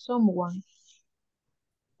or someone.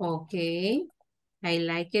 Okay, I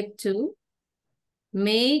like it too.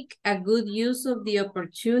 Make a good use of the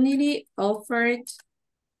opportunity offered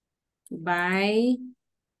by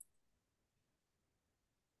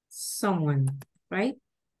someone, right?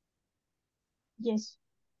 Yes.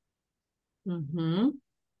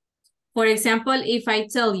 For example, if I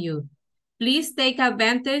tell you, please take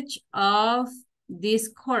advantage of this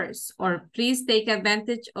course or please take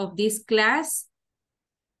advantage of this class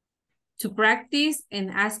to practice and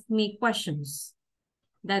ask me questions.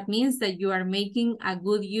 That means that you are making a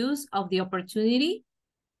good use of the opportunity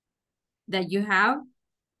that you have,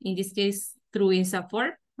 in this case, through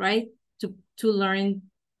ISSSS, right? To learn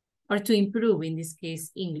or to improve, in this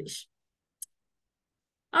case, English.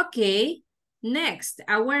 Okay, next,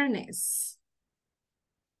 awareness.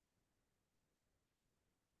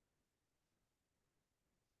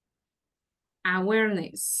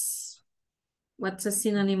 Awareness. What's a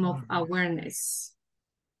synonym of awareness?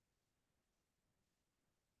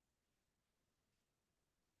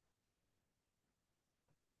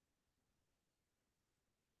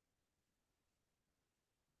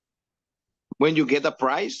 When you get a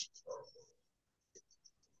prize?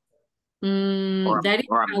 That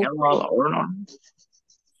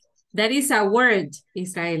is a word,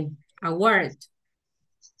 Israel. A word.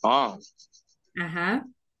 Oh.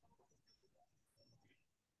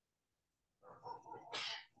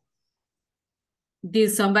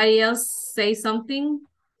 Did somebody else say something?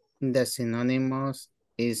 The synonymous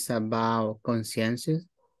is about conscience.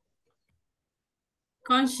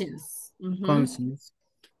 Conscience. Conscience.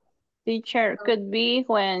 Teacher, could be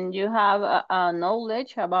when you have a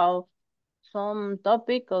knowledge about some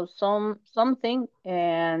topic or something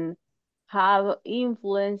and have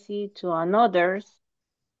influence to others.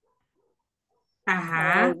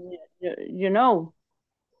 You know.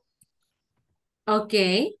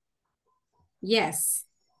 Okay. Yes.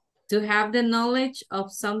 To have the knowledge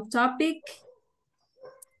of some topic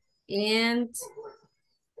and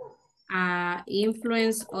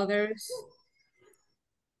influence others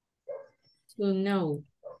to know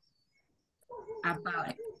about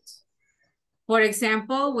it. For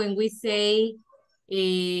example, when we say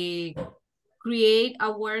create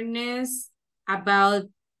awareness about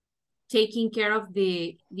taking care of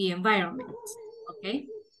the environment, okay?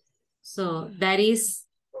 So that is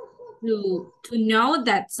to know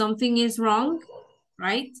that something is wrong,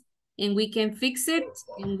 right? And we can fix it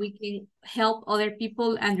and we can help other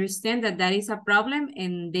people understand that that is a problem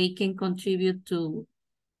and they can contribute to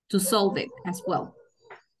solve it as well.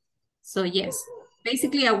 So yes,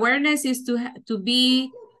 basically awareness is to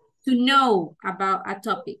know about a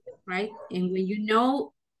topic, right? And when you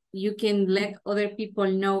know, you can let other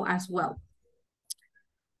people know as well.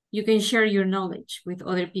 You can share your knowledge with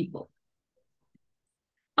other people.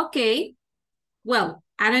 Okay, well,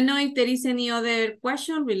 I don't know if there is any other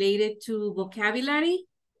question related to vocabulary.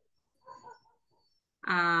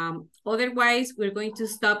 Otherwise, we're going to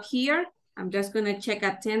stop here. I'm just going to check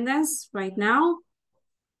attendance right now.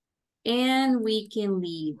 And we can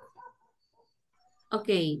leave.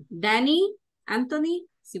 Okay, Danny, Anthony,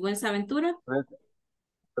 Sigüenza Aventura.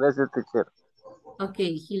 Present, teacher.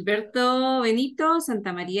 Okay, Gilberto Benito,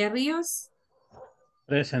 Santa María Ríos.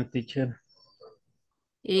 Present, teacher.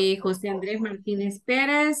 José Andrés Martínez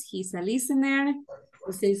Pérez, he's a listener.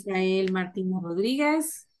 José Israel Martínez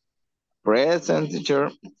Rodríguez. Present, teacher.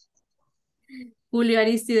 Julio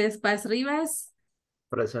Aristides Paz Rivas.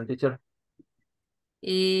 Present, teacher.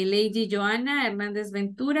 Lady Joana Hernández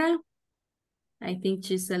Ventura. I think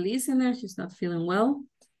she's a listener. She's not feeling well.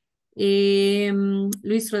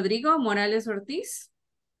 Luis Rodrigo Morales Ortiz.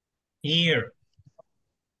 Here.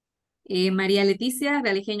 María Leticia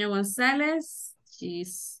Realejeño González.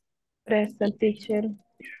 She's... Present, teacher.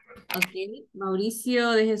 Okay.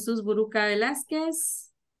 Mauricio de Jesús Buruca Velázquez.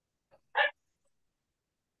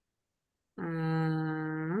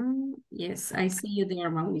 Yes, I see you there,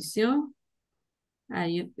 Mauricio.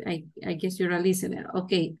 I guess you're a listener.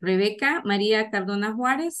 Okay. Rebeca María Cardona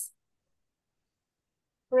Juárez.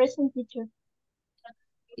 Present, teacher.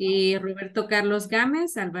 Roberto Carlos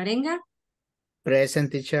Gámez Alvarenga. Present,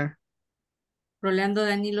 teacher. Rolando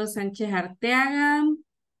Danilo Sánchez Arteaga.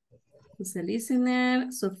 Who's a listener.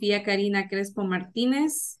 Sofía Karina Crespo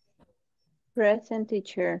Martínez. Present,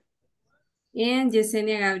 teacher. And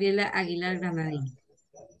Yesenia Gabriela Aguilar Granadín.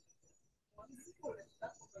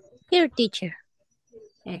 Here, teacher.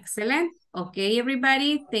 Excellent. Okay,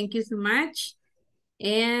 everybody. Thank you so much.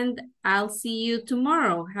 And I'll see you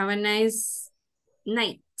tomorrow. Have a nice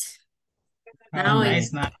night. Have a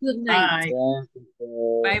nice night. Good night.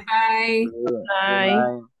 Bye-bye.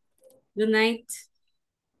 Bye. Good night.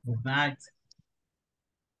 Good night.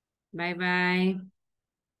 Bye-bye.